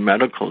that the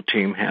medical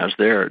team has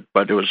there,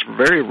 but it was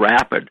very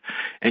rapid,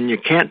 and you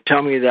can't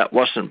tell me that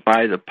wasn't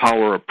by the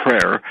power of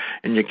prayer,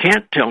 and you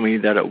can't tell me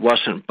that it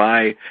wasn't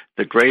by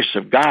the grace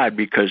of God,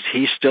 because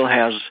He still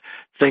has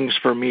things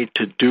for me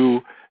to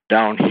do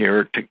down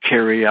here to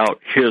carry out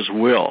His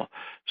will.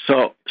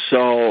 So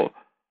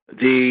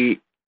the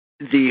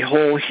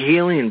whole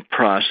healing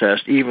process,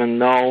 even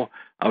though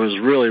I was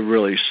really,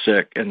 really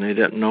sick, and they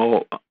didn't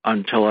know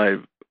until I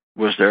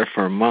was there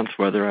for a month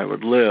whether I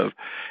would live,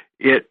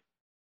 it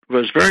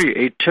was very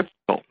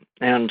atypical.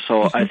 And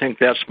so I think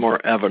that's more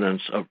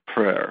evidence of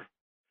prayer,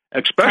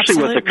 especially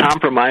Absolutely. with the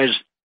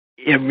compromised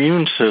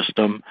immune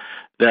system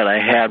that I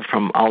had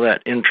from all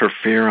that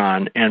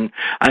interferon. And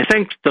I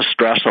think the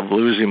stress of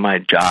losing my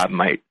job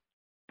might,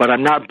 but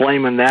I'm not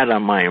blaming that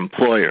on my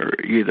employer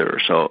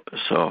either. So,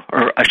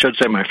 or I should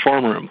say my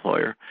former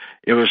employer.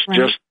 It was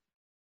just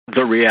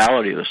the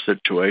reality of the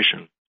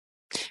situation.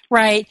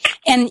 Right.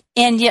 And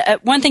yeah,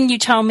 one thing you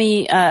told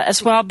me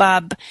as well,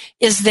 Bob,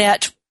 is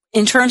that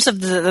in terms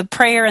of the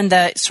prayer and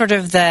the sort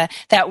of that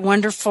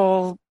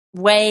wonderful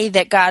way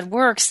that God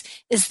works,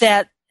 is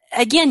that,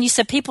 again, you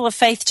said people of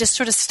faith just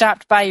sort of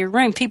stopped by your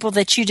room, people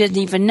that you didn't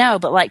even know,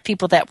 but like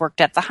people that worked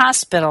at the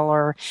hospital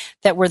or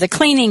that were the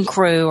cleaning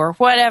crew or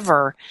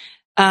whatever,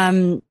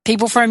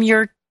 people from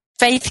your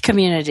faith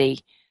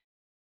community,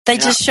 they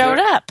just showed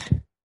up.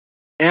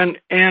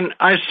 And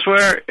I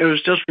swear it was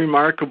just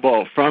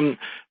remarkable, from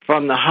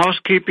the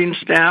housekeeping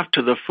staff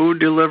to the food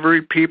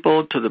delivery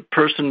people to the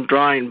person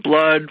drawing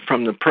blood,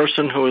 from the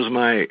person who was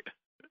my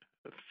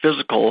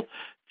physical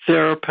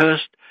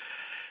therapist.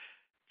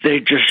 They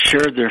just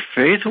shared their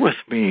faith with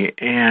me,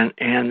 and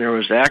there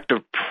was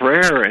active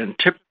prayer, and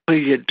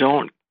typically you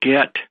don't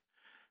get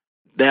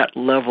that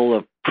level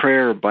of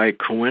prayer by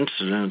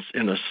coincidence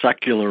in a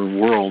secular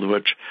world,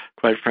 which,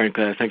 quite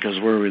frankly, I think is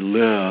where we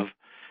live.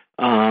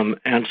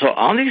 And so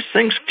all these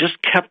things just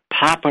kept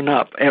popping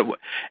up.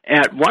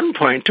 At one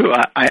point, too,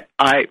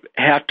 I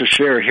have to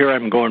share, here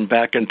I'm going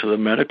back into the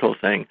medical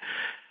thing.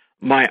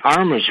 My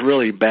arm was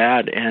really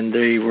bad, and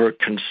they were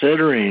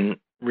considering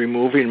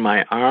removing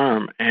my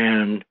arm,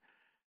 and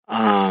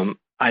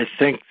I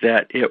think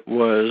that it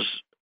was,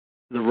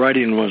 the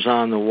writing was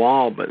on the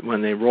wall, but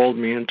when they rolled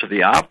me into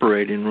the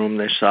operating room,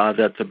 they saw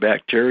that the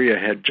bacteria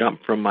had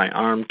jumped from my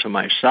arm to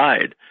my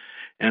side.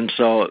 And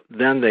so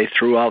then they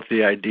threw out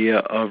the idea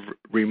of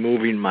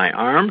removing my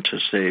arm to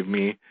save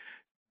me,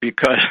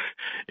 because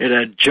it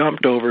had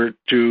jumped over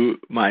to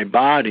my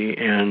body,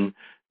 and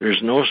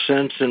there's no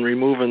sense in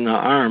removing the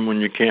arm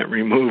when you can't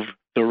remove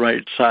the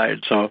right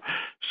side. So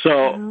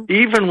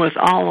even with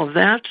all of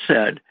that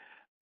said,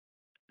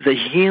 the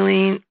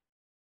healing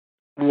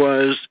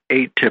was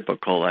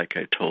atypical, like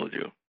I told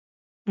you.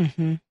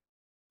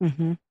 Mm-hmm.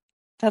 Mm-hmm.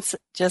 That's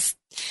just,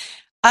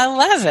 I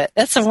love it.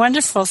 That's a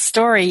wonderful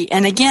story.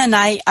 And again,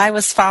 I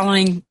was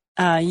following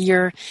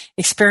your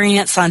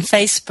experience on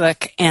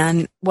Facebook,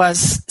 and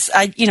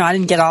I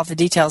didn't get all the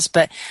details,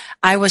 but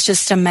I was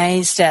just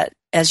amazed at,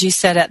 as you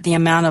said, at the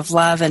amount of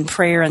love and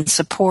prayer and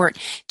support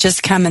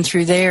just coming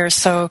through there.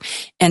 So,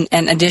 and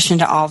in addition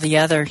to all the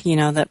other,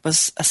 that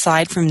was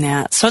aside from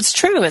that. So it's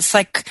true. It's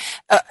like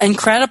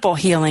incredible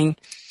healing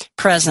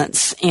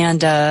presence,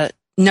 and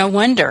no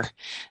wonder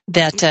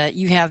that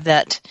you have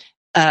that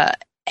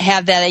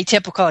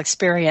atypical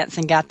experience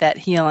and got that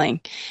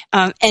healing.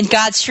 And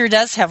God sure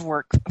does have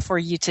work for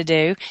you to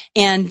do,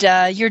 and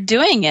you're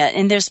doing it.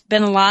 And there's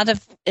been a lot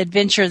of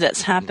adventure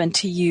that's happened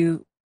to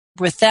you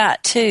with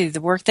that too,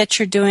 the work that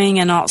you're doing,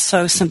 and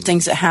also some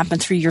things that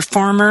happened through your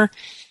former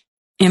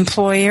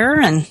employer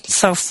and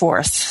so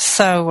forth.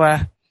 So,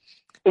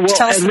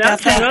 tell us about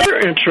that. That's another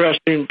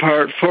interesting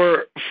part.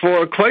 For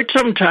quite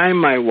some time,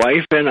 my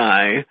wife and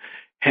I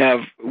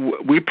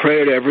we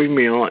pray at every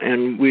meal,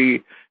 and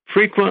we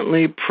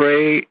frequently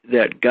pray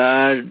that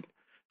God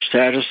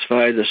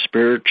satisfy the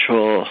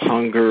spiritual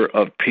hunger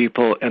of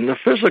people and the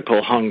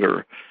physical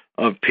hunger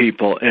of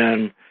people,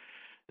 and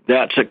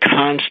that's a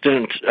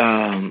constant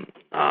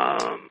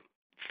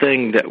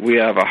thing that we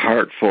have a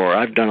heart for.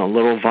 I've done a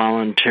little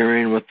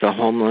volunteering with the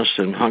homeless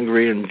and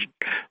hungry, and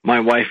my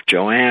wife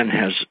Joanne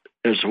has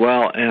as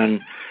well. And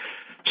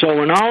so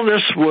when all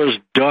this was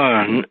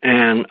done,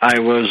 and I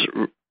was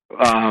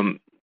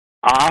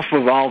off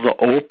of all the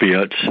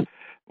opiates,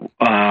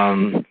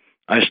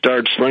 I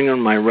started slinging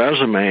my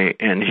resume,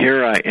 and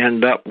here I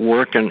end up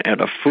working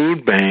at a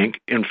food bank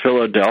in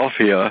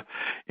Philadelphia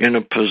in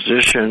a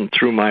position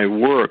through my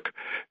work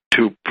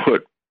to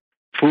put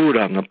food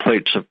on the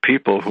plates of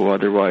people who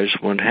otherwise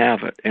wouldn't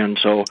have it. And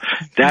so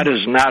that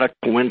is not a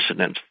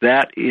coincidence.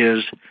 That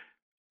is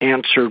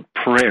answered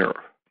prayer.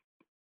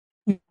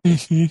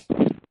 Mm-hmm.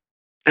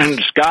 And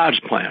it's God's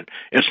plan.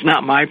 It's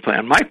not my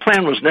plan. My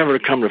plan was never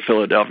to come to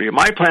Philadelphia.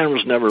 My plan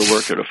was never to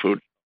work at a food.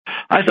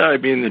 I thought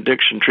I'd be in the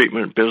addiction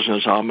treatment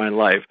business all my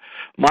life.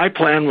 My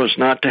plan was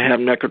not to have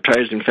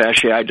necrotizing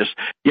fasciitis.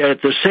 Yet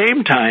at the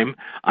same time,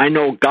 I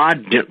know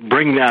God didn't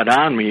bring that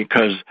on me,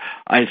 because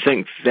I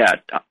think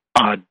that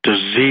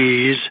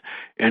disease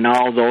and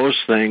all those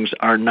things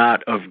are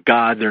not of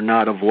God. They're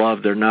not of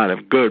love. They're not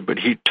of good. But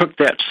he took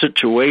that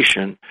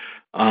situation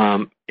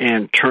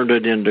and turned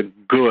it into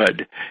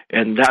good,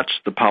 and that's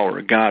the power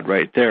of God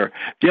right there.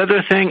 The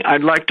other thing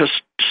I'd like to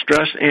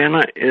stress,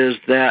 Anna, is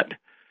that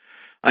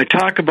I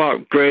talk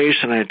about grace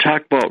and I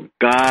talk about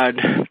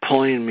God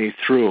pulling me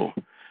through.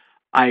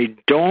 I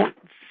don't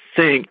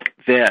think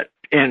that,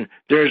 and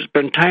there's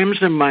been times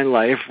in my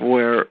life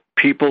where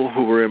people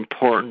who were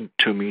important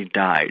to me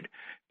died,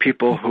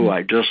 people who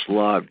I just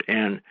loved,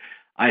 and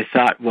I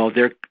thought, well,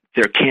 there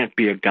can't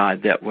be a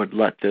God that would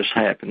let this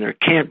happen. There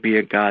can't be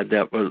a God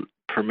that would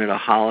permit a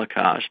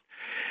Holocaust.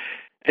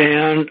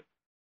 And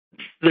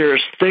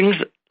there's things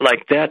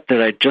like that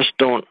I just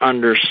don't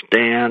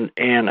understand,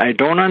 and I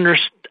don't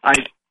understand.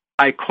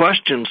 I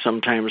question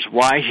sometimes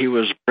why he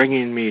was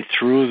bringing me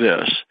through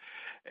this,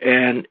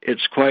 and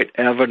it's quite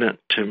evident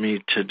to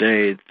me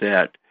today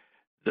that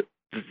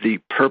the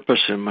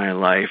purpose in my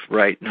life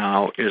right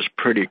now is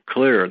pretty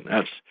clear, and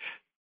that's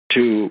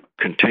to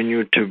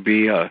continue to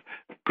be a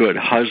good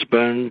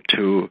husband,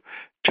 to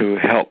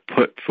help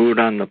put food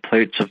on the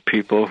plates of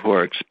people who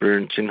are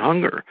experiencing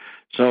hunger.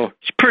 So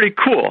it's pretty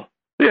cool.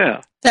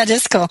 Yeah. That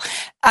is cool.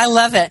 I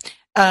love it.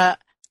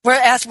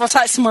 We'll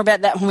talk some more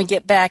about that when we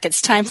get back.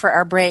 It's time for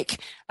our break.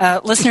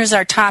 Listeners,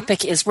 our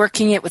topic is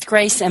Working It with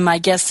Grace, and my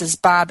guest is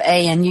Bob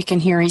A., and you can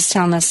hear he's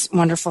telling us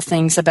wonderful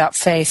things about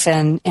faith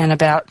and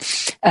about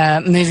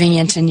moving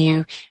into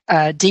new,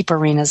 deep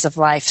arenas of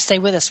life. Stay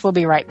with us. We'll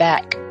be right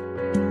back.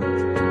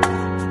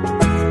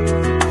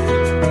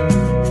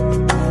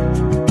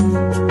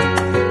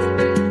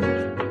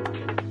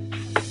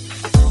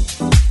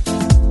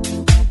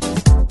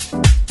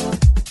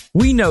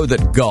 We know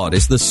that God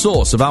is the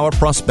source of our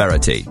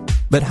prosperity,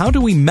 but how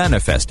do we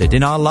manifest it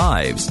in our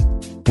lives?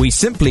 We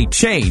simply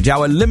change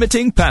our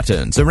limiting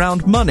patterns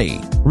around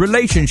money,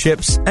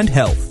 relationships, and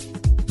health.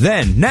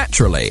 Then,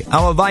 naturally,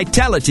 our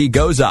vitality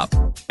goes up,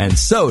 and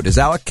so does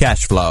our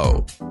cash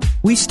flow.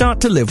 We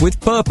start to live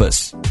with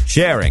purpose,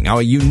 sharing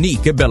our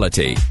unique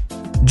ability.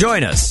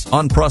 Join us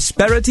on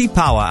Prosperity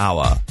Power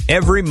Hour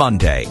every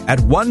Monday at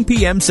 1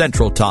 p.m.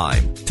 Central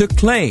Time to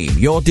claim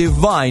your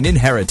divine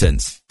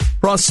inheritance.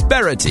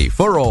 Prosperity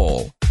for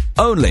all.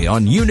 Only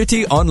on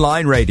Unity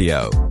Online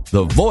Radio,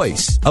 the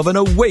voice of an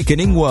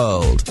awakening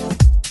world.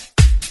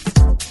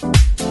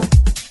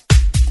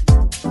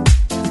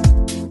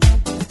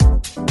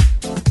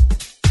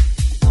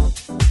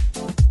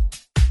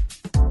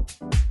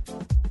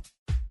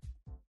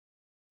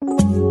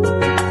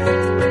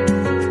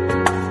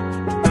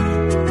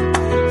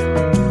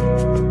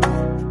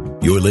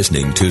 You're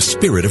listening to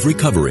Spirit of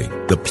Recovery,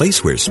 the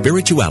place where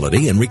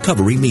spirituality and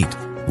recovery meet,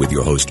 with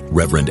your host,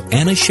 Reverend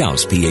Anna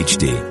Schaus,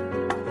 Ph.D.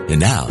 And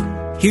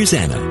now, here's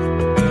Anna.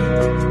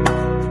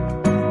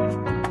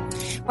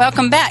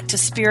 Welcome back to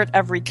Spirit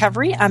of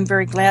Recovery. I'm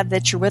very glad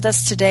that you're with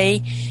us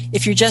today.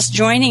 If you're just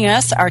joining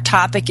us, our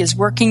topic is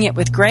Working It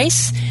with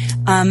Grace.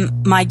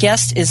 My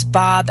guest is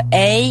Bob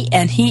A.,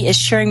 and he is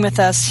sharing with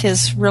us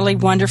his really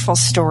wonderful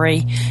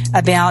story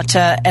about,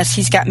 as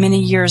he's got many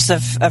years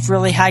of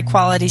really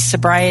high-quality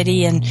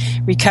sobriety and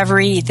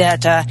recovery,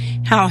 that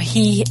how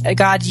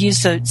God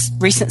used a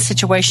recent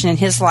situation in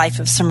his life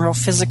of some real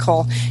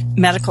physical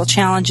medical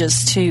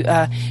challenges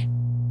to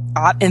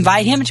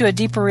invite him to a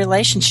deeper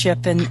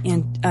relationship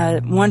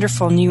and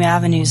wonderful new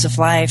avenues of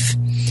life.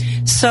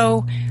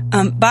 So,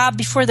 Bob,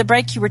 before the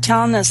break, you were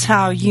telling us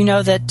how you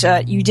know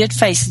that you did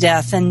face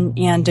death and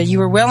you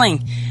were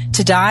willing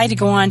to die to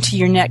go on to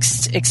your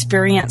next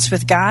experience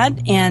with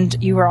God,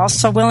 and you were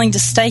also willing to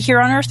stay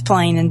here on Earth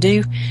plane and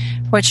do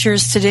what's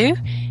yours to do.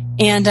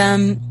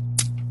 And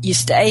you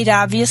stayed,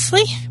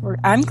 obviously.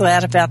 I'm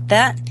glad about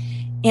that.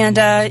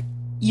 And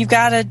you've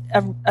got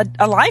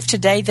a life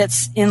today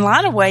that's in a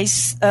lot of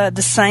ways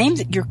the same.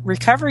 Your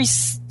recovery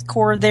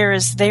core there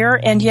is there,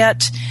 and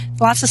yet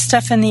lots of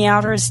stuff in the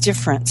outer is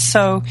different.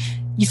 So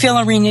you feel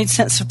a renewed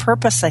sense of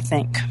purpose, I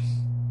think.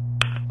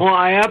 Well,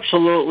 I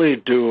absolutely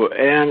do.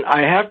 And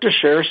I have to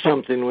share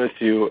something with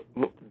you.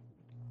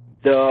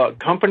 The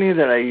company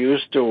that I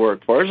used to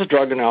work for is a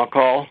drug and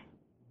alcohol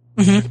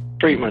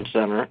treatment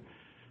center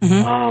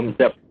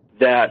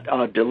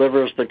that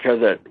delivers the care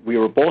that we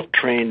were both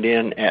trained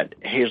in at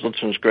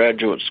Hazleton's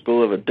Graduate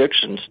School of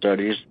Addiction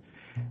Studies.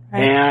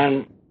 Right.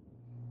 And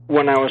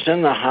when I was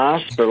in the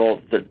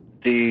hospital,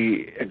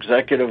 the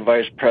executive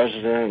vice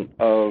president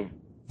of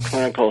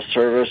clinical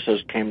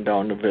services came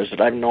down to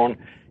visit. I've known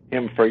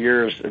him for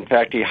years. In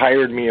fact, he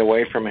hired me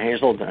away from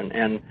Hazleton,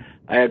 and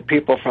I had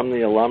people from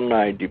the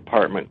alumni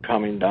department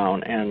coming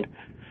down. And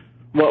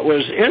what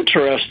was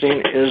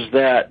interesting is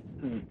that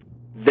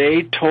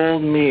they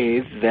told me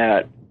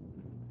that,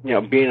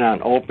 being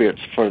on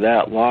opiates for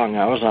that long,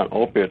 I was on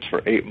opiates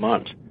for 8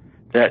 months,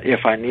 that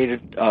if I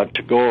needed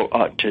to go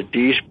to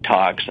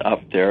detox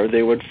up there,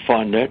 they would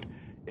fund it.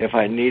 If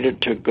I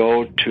needed to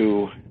go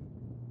to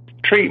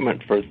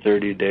treatment for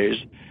 30 days,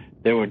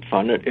 they would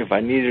fund it. If I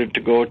needed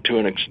to go to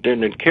an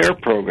extended care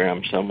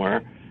program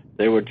somewhere,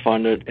 they would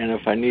fund it. And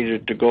if I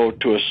needed to go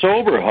to a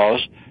sober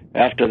house,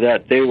 after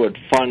that, they would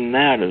fund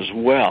that as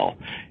well.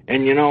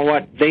 And you know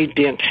what? They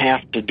didn't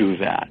have to do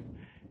that.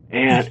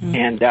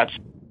 And that's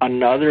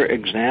another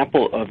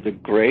example of the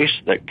grace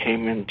that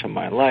came into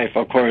my life.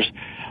 Of course,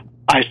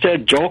 I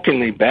said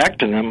jokingly back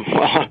to them,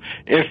 well,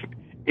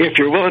 if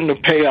you're willing to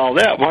pay all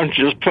that, why don't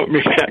you just put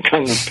me back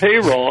on the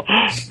payroll?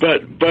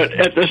 But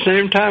at the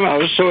same time, I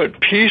was so at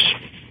peace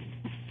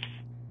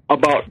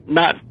about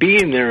not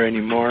being there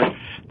anymore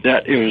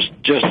that it was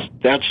just,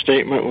 that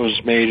statement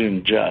was made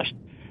in jest.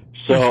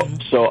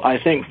 So I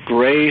think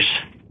grace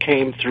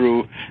came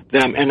through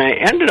them, and I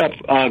ended up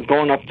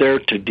going up there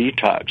to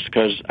detox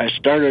because I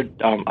started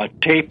a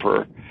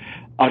taper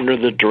under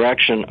the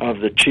direction of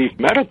the chief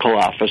medical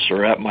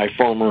officer at my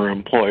former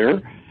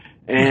employer,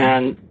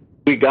 and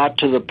we got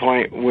to the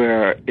point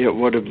where it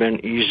would have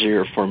been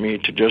easier for me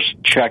to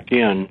just check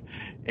in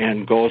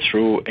and go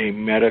through a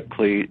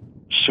medically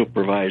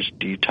supervised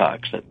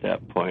detox at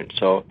that point.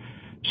 So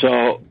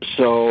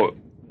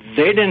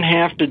they didn't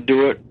have to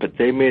do it, but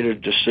they made a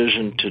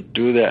decision to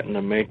do that and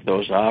to make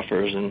those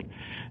offers. And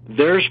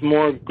there's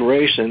more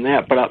grace in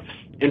that. But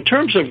in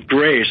terms of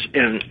grace,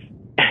 and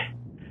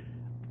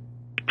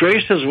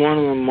grace is one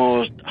of the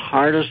most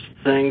hardest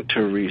things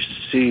to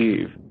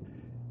receive,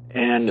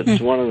 and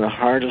it's one of the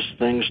hardest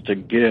things to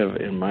give,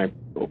 in my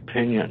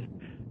opinion,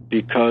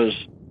 because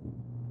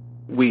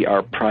we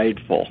are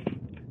prideful.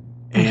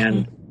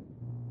 And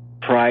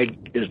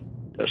pride is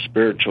a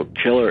spiritual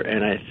killer.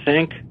 And I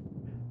think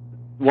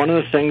one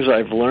of the things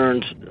I've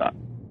learned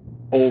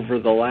over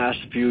the last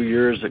few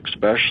years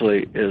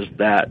especially is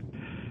that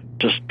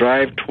to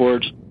strive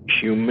towards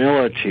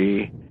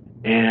humility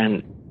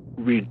and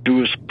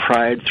reduce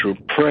pride through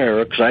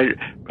prayer, because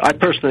I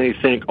personally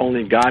think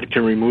only God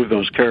can remove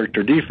those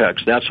character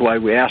defects. That's why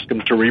we ask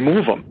Him to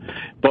remove them.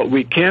 But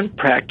we can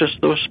practice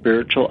those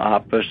spiritual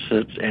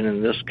opposites, and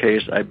in this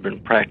case, I've been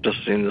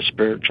practicing the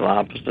spiritual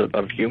opposite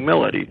of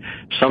humility.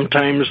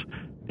 Sometimes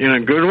in a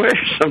good way,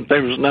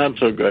 sometimes not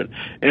so good.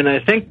 And I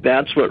think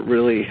that's what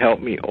really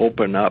helped me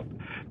open up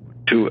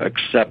to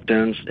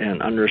acceptance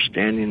and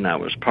understanding I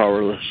was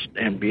powerless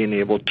and being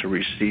able to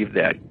receive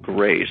that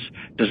grace.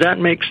 Does that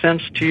make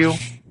sense to you?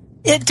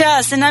 It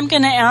does. And I'm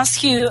going to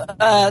ask you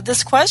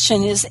this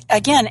question is,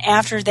 again,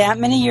 after that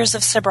many years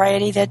of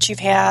sobriety that you've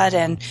had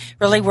and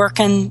really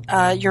working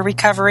your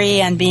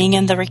recovery and being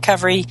in the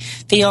recovery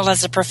field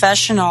as a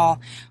professional,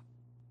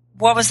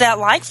 what was that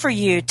like for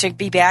you to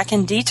be back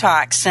in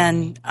detox?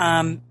 And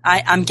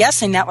I'm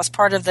guessing that was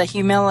part of the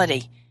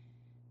humility.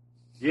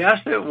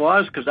 Yes, it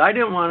was, because I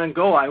didn't want to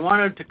go. I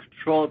wanted to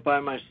control it by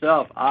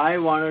myself. I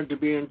wanted to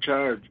be in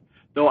charge.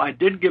 Though I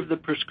did give the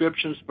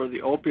prescriptions for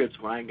the opiates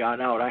when I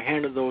got out. I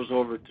handed those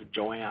over to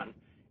Joanne.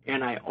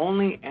 And I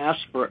only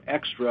asked for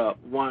extra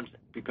once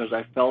because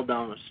I fell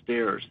down the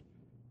stairs.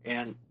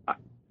 And I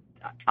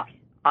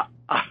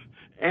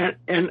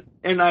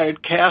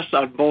had casts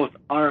on both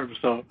arms,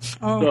 so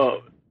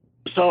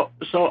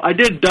I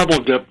did double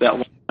dip that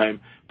one time.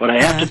 But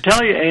I have to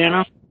tell you,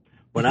 Anna,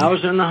 when I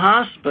was in the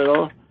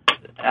hospital,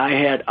 I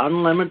had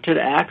unlimited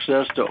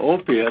access to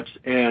opiates,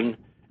 and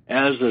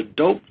as a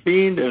dope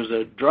fiend, as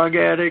a drug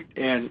addict,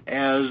 and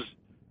as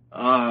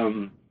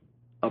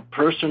a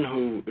person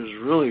who is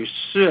really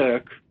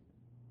sick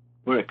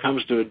when it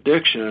comes to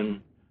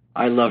addiction,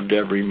 I loved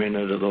every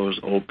minute of those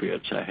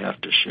opiates. I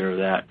have to share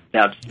that.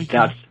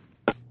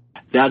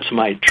 That's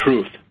my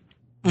truth.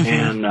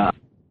 And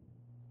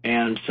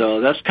so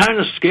that's kind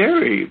of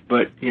scary,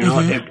 but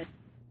it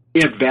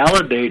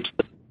validates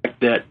the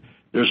fact that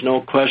there's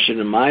no question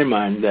in my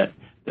mind that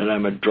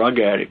I'm a drug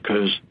addict,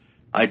 because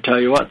I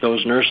tell you what,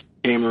 those nurses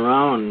came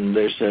around and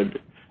they said,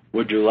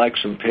 would you like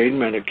some pain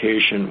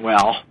medication?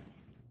 Well,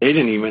 they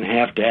didn't even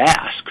have to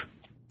ask.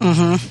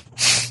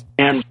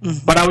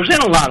 But I was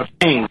in a lot of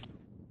pain.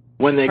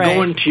 When they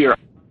go into your arm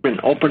and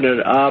open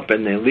it up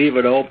and they leave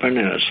it open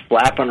and it's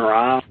flapping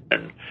around,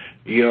 and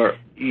I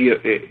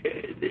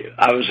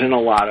was in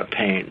a lot of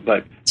pain.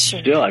 But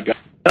still, I got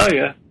to tell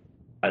you,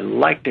 I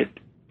liked it.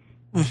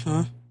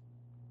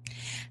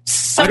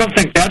 I don't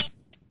think that's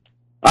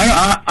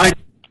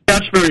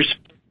that's very,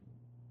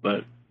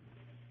 but.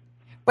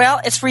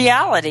 Well, it's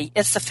reality.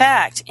 It's the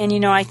fact.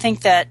 And, I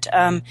think that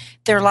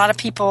there are a lot of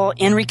people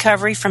in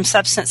recovery from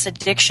substance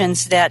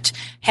addictions that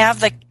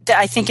have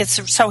I think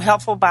it's so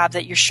helpful, Bob,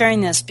 that you're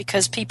sharing this,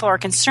 because people are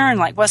concerned,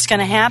 like, what's going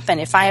to happen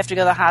if I have to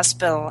go to the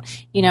hospital,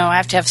 I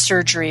have to have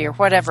surgery or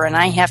whatever, and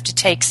I have to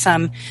take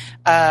some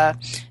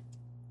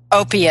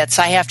opiates,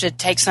 I have to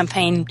take some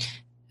pain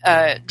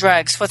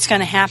drugs, what's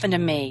going to happen to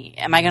me?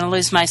 Am I going to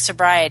lose my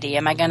sobriety?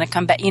 Am I going to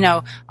come back?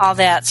 All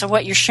that. So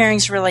what you're sharing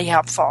is really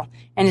helpful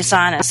and it's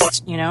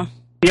honest, Yeah,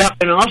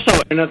 and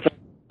also, and at the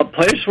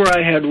place where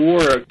I had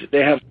worked,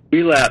 they have a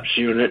relapse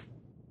unit.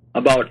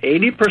 About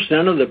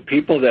 80% of the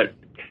people that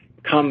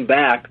come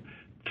back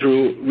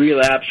through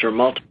relapse or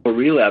multiple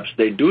relapse,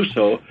 they do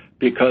so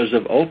because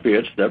of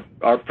opiates that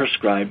are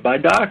prescribed by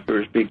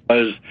doctors,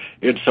 because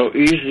it's so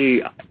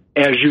easy,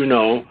 as you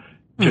know,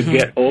 to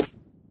get opiates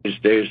these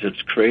days.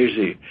 It's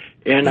crazy.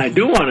 And I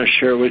do want to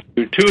share with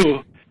you,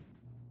 too,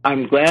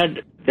 I'm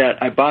glad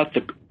that I bought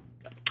the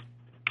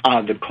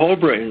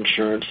COBRA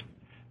insurance,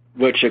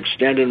 which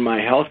extended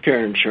my health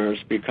care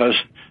insurance, because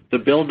the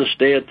bill to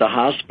stay at the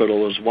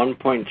hospital was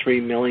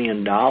 $1.3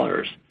 million.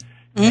 And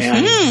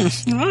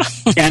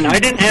I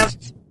didn't have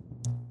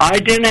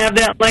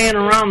that laying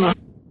around,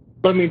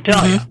 let me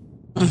tell you.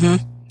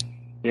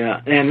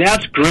 Yeah, and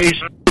that's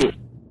grace, too.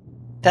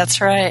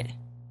 That's right.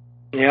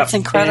 Yeah, that's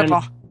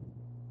incredible.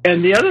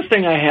 And the other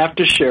thing I have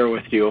to share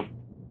with you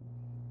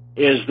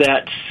is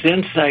that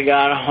since I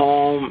got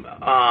home,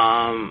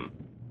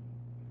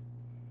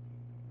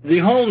 the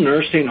whole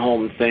nursing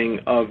home thing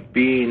of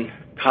being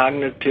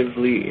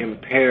cognitively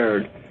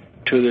impaired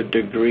to the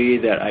degree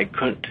that I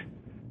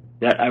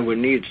would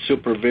need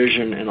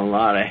supervision and a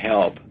lot of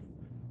help,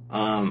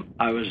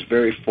 I was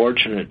very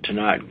fortunate to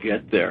not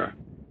get there.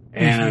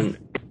 And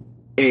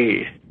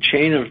a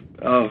chain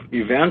of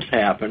events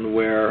happened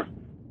where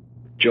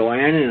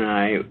Joanne and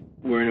I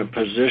were in a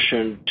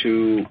position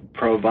to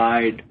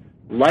provide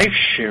life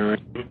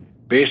sharing,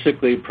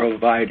 basically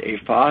provide a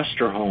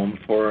foster home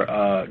for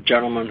a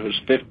gentleman who's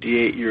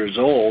 58 years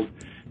old,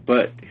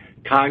 but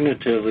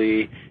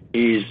cognitively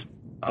he's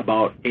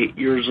about 8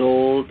 years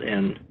old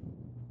and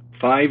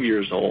 5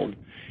 years old.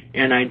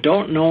 And I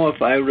don't know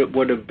if I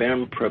would have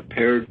been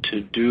prepared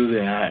to do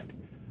that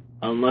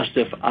unless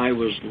if I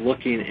was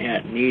looking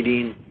at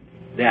needing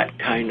that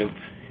kind of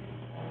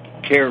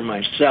care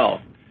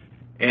myself.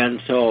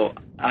 And so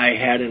I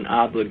had an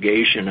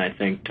obligation, I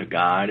think, to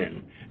God.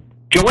 And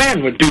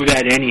Joanne would do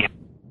that anyhow.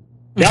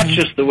 That's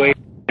just the way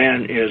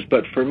Joanne is.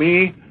 But for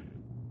me,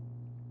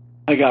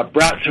 I got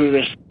brought through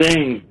this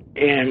thing,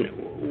 and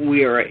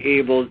we are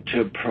able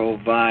to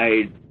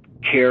provide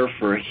care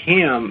for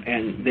him.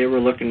 And they were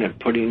looking at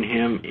putting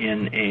him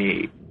in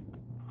a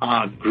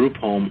group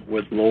home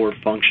with lower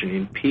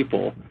functioning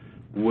people,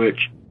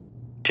 which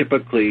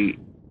typically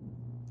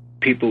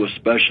people with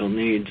special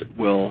needs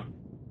will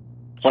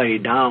play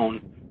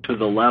down to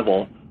the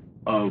level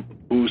of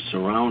who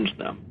surrounds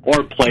them,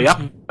 or play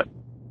up.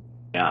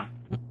 Yeah.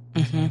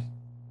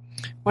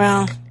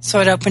 Well, so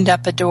it opened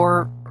up a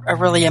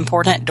really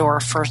important door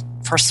for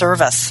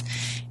service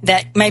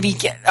that maybe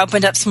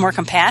opened up some more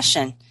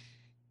compassion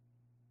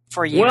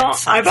for you. Well,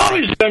 I've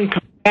always been a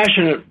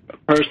compassionate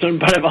person,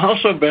 but I've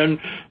also been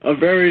a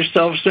very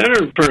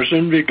self-centered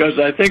person, because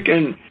I think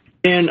in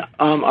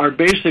our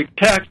basic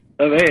text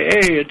of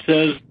AA, it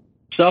says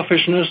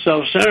selfishness,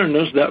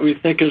 self-centeredness, that we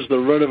think is the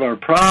root of our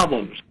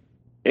problems.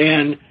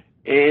 And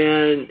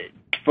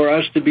for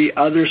us to be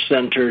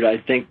other-centered, I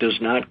think,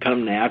 does not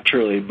come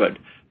naturally. But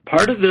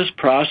part of this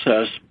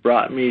process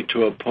brought me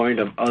to a point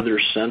of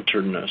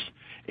other-centeredness.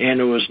 And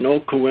it was no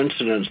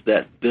coincidence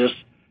that this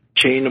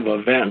chain of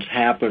events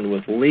happened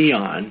with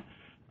Leon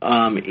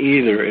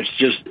either. It's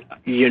just,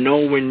 you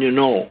know when you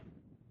know.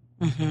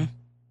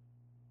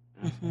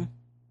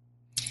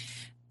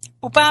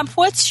 Well, Bob,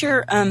 what's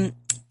your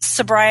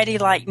sobriety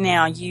like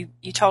now? You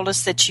told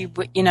us that you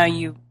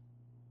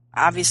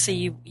obviously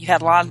you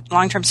had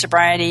long-term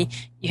sobriety.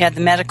 You had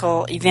the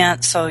medical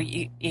event, so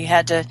you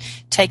had to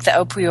take the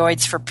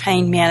opioids for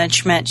pain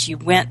management. You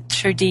went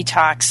through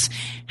detox.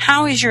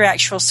 How is your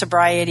actual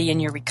sobriety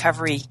and your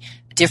recovery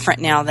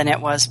different now than it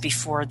was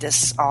before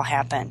this all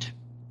happened?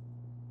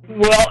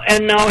 Well,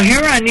 and now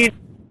here I need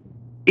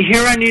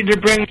to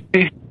bring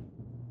the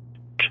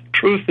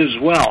truth as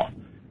well.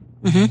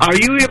 Are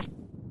you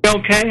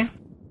okay?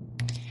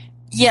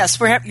 Yes,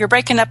 you're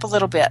breaking up a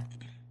little bit.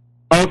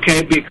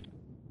 Okay, because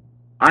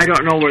I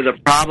don't know where the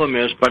problem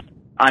is, but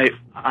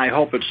I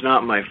hope it's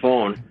not my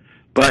phone.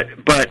 But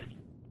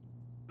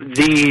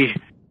and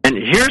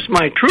here's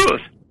my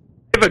truth.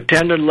 I've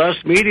attended less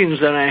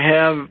meetings than I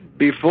have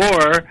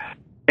before,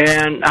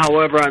 and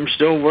however, I'm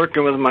still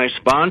working with my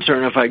sponsor,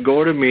 and if I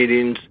go to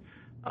meetings,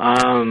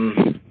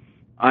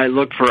 I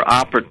look for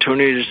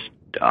opportunities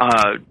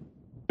to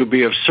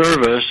be of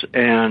service,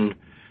 and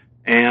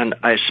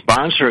I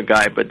sponsor a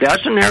guy. But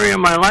that's an area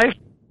of my life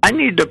I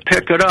need to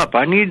pick it up.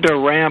 I need to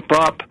ramp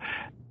up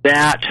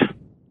that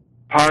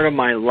part of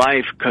my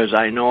life, because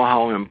I know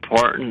how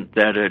important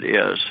that it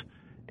is.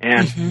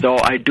 And so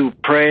I do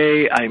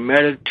pray, I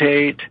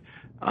meditate,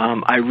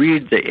 I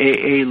read the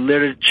AA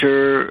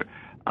literature,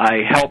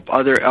 I help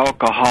other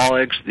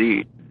alcoholics.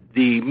 The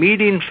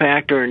meeting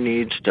factor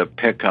needs to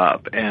pick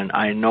up, and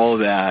I know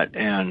that,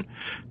 and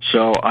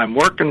so I'm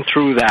working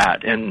through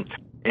that. And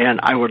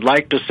I would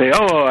like to say,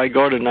 I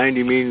go to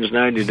 90 meetings,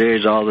 90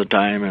 days all the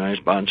time, and I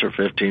sponsor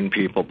 15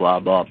 people, blah,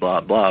 blah,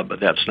 blah, blah, but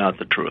that's not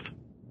the truth.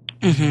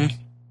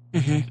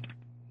 Mm-hmm.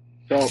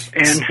 So,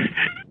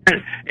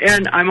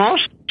 and I'm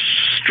also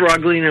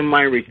struggling in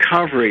my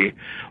recovery.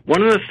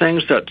 One of the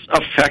things that's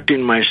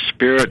affecting my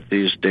spirit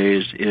these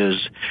days is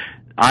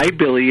I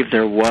believe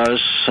there was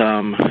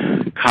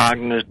some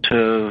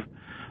cognitive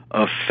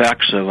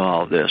effects of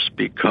all this,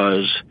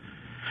 because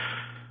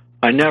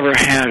I never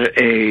had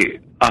a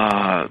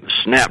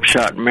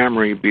snapshot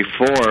memory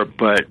before,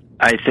 but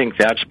I think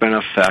that's been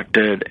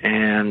affected,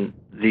 and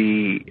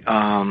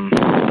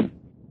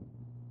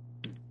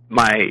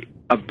my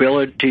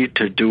ability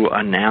to do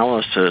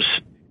analysis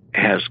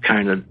has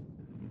kind of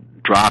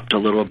dropped a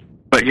little.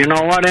 But you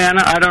know what,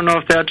 Anna? I don't know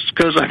if that's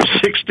because I'm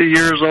 60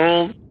 years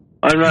old.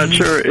 I'm not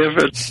sure if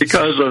it's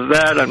because of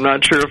that. I'm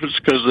not sure if it's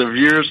because of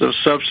years of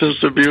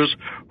substance abuse.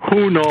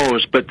 Who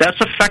knows? But that's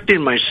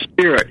affecting my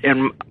spirit.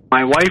 And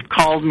my wife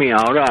called me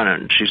out on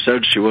it, and she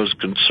said she was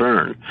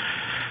concerned.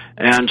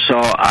 And so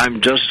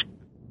I'm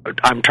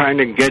trying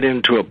to get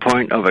into a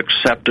point of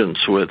acceptance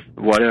with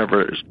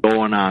whatever is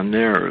going on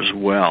there as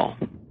well.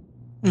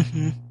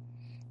 Mm-hmm.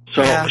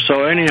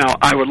 So anyhow,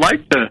 I would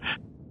like to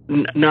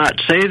not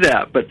say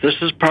that, but this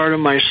is part of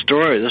my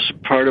story. This is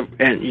part of,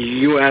 and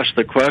you asked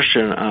the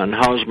question on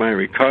how's my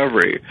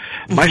recovery.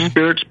 Mm-hmm. My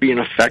spirit's being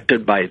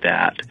affected by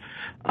that,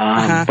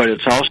 but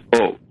it's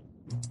also,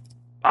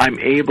 I'm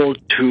able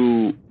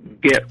to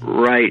get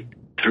right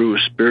through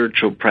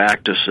spiritual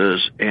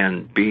practices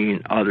and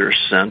being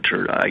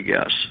other-centered, I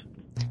guess.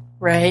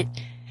 Right.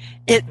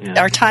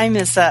 Our time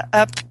is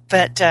up,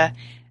 but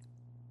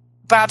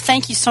Bob,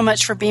 thank you so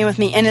much for being with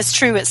me. And it's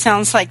true, it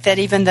sounds like that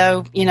even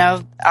though,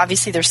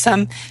 obviously there's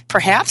some,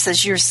 perhaps,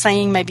 as you're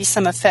saying, maybe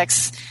some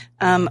effects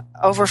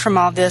over from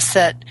all this,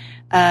 that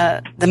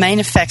the main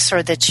effects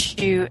are that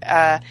you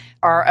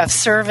are of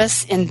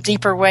service in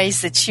deeper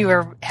ways, that you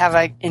have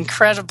an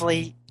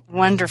incredibly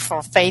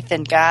wonderful faith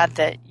in God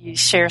that you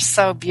share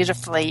so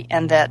beautifully,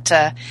 and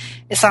that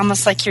it's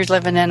almost like you're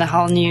living in a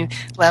whole new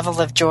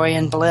level of joy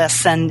and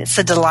bliss, and it's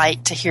a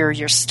delight to hear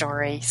your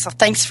story. So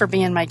thanks for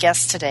being my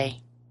guest today.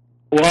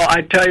 Well,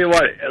 I tell you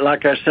what,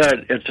 like I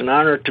said, it's an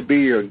honor to be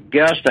your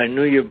guest. I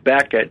knew you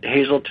back at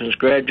Hazelton's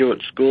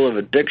Graduate School of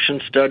Addiction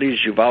Studies.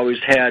 You've always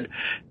had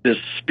this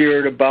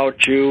spirit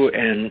about you,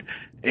 and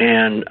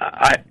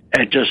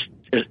it's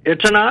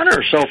an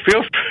honor. So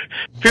feel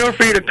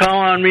free to call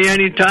on me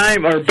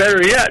anytime, or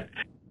better yet,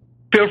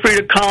 feel free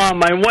to call on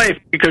my wife,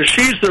 because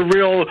she's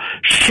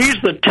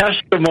the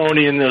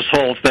testimony in this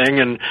whole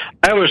thing, and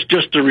I was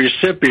just a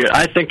recipient.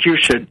 I think you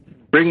should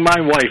bring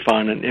my wife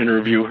on and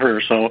interview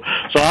her. So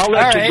I'll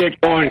let you get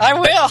going. I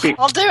will.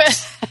 I'll do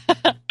it.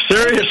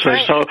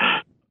 Seriously. So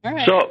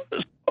I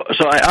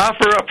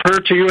offer up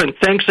her to you, and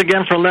thanks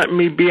again for letting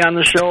me be on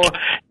the show.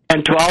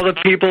 And to all the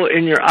people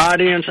in your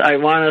audience, I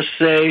want to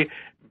say,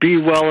 be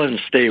well and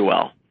stay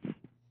well.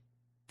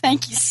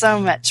 Thank you so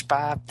much,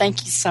 Bob.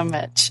 Thank you so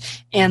much.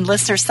 And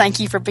listeners,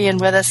 thank you for being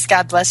with us.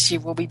 God bless you.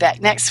 We'll be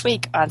back next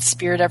week on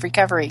Spirit of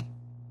Recovery.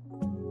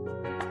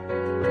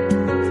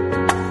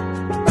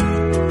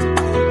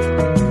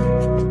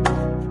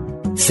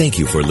 Thank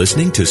you for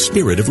listening to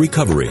Spirit of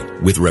Recovery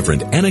with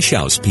Reverend Anna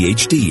Schaus,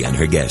 Ph.D., and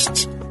her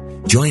guests.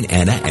 Join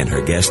Anna and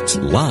her guests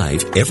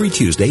live every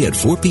Tuesday at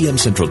 4 p.m.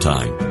 Central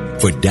Time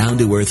for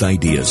down-to-earth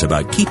ideas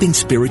about keeping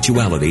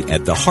spirituality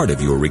at the heart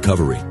of your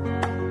recovery.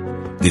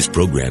 This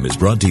program is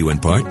brought to you in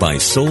part by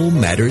Soul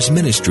Matters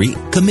Ministry,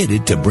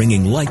 committed to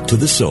bringing light to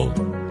the soul.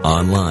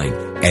 Online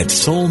at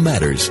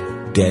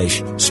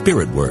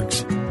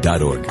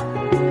soulmatters-spiritworks.org.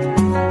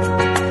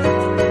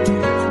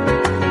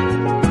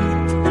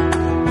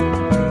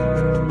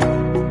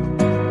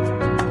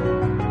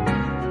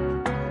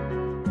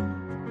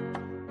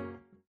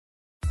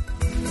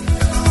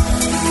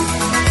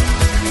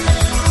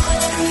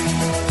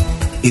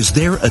 Is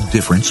there a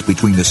difference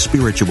between the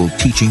spiritual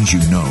teachings you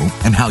know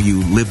and how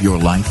you live your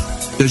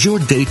life? Does your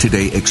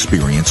day-to-day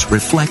experience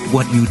reflect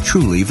what you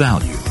truly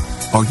value?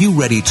 Are you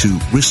ready to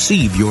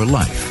receive your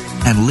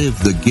life and live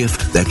the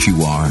gift that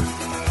you are?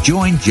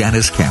 Join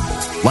Janice Campbell,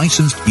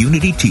 licensed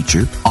Unity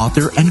teacher,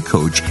 author, and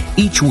coach,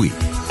 each week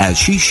as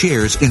she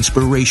shares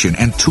inspiration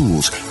and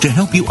tools to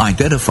help you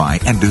identify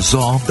and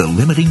dissolve the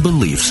limiting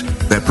beliefs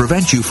that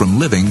prevent you from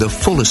living the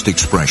fullest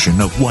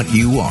expression of what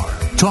you are.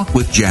 Talk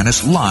with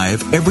Janice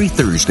live every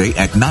Thursday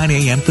at 9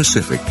 a.m.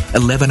 Pacific,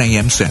 11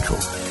 a.m. Central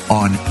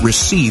on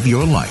Receive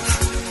Your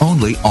Life,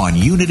 only on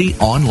Unity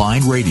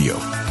Online Radio,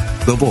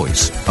 the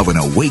voice of an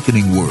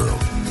awakening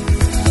world.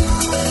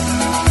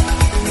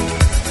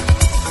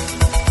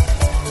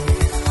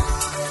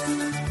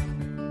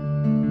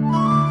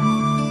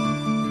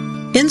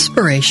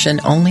 Inspiration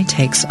only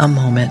takes a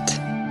moment.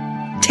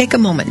 Take a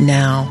moment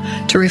now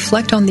to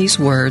reflect on these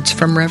words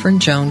from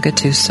Reverend Joan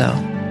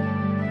Gattuso.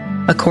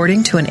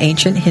 According to an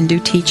ancient Hindu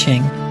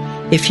teaching,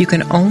 if you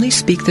can only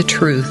speak the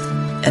truth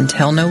and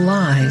tell no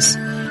lies,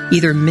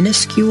 either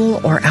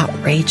minuscule or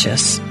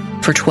outrageous,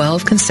 for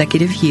 12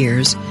 consecutive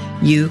years,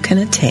 you can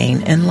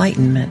attain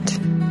enlightenment.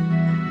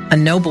 A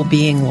noble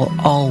being will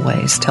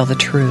always tell the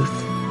truth.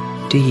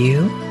 Do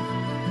you?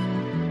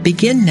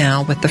 Begin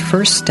now with the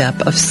first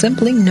step of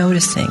simply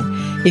noticing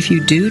if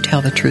you do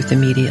tell the truth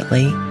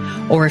immediately,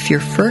 or if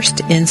your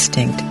first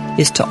instinct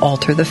is to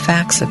alter the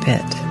facts a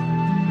bit.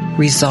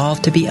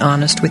 Resolve to be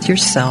honest with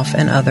yourself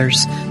and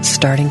others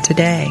starting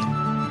today.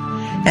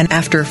 And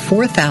after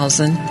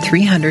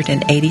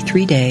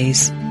 4,383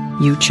 days,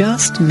 you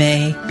just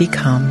may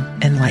become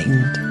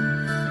enlightened.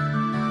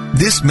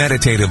 This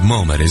meditative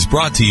moment is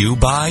brought to you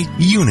by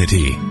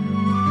Unity.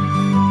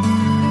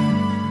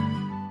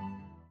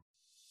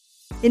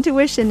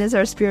 Intuition is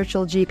our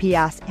spiritual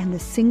GPS and the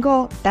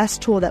single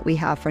best tool that we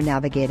have for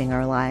navigating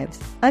our lives.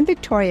 I'm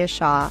Victoria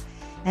Shaw,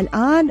 and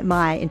on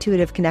my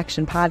Intuitive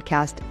Connection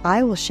podcast,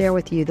 I will share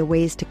with you the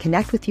ways to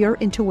connect with your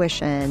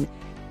intuition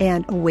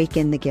and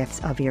awaken the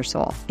gifts of your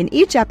soul. In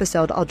each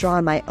episode, I'll draw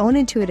on my own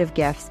intuitive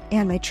gifts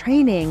and my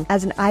training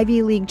as an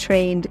Ivy League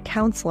trained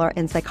counselor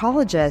and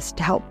psychologist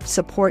to help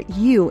support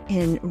you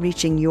in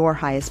reaching your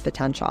highest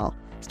potential.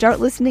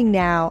 Start listening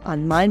now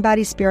on Mind,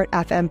 Body, Spirit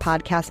FM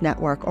Podcast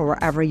Network or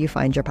wherever you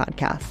find your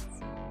podcasts.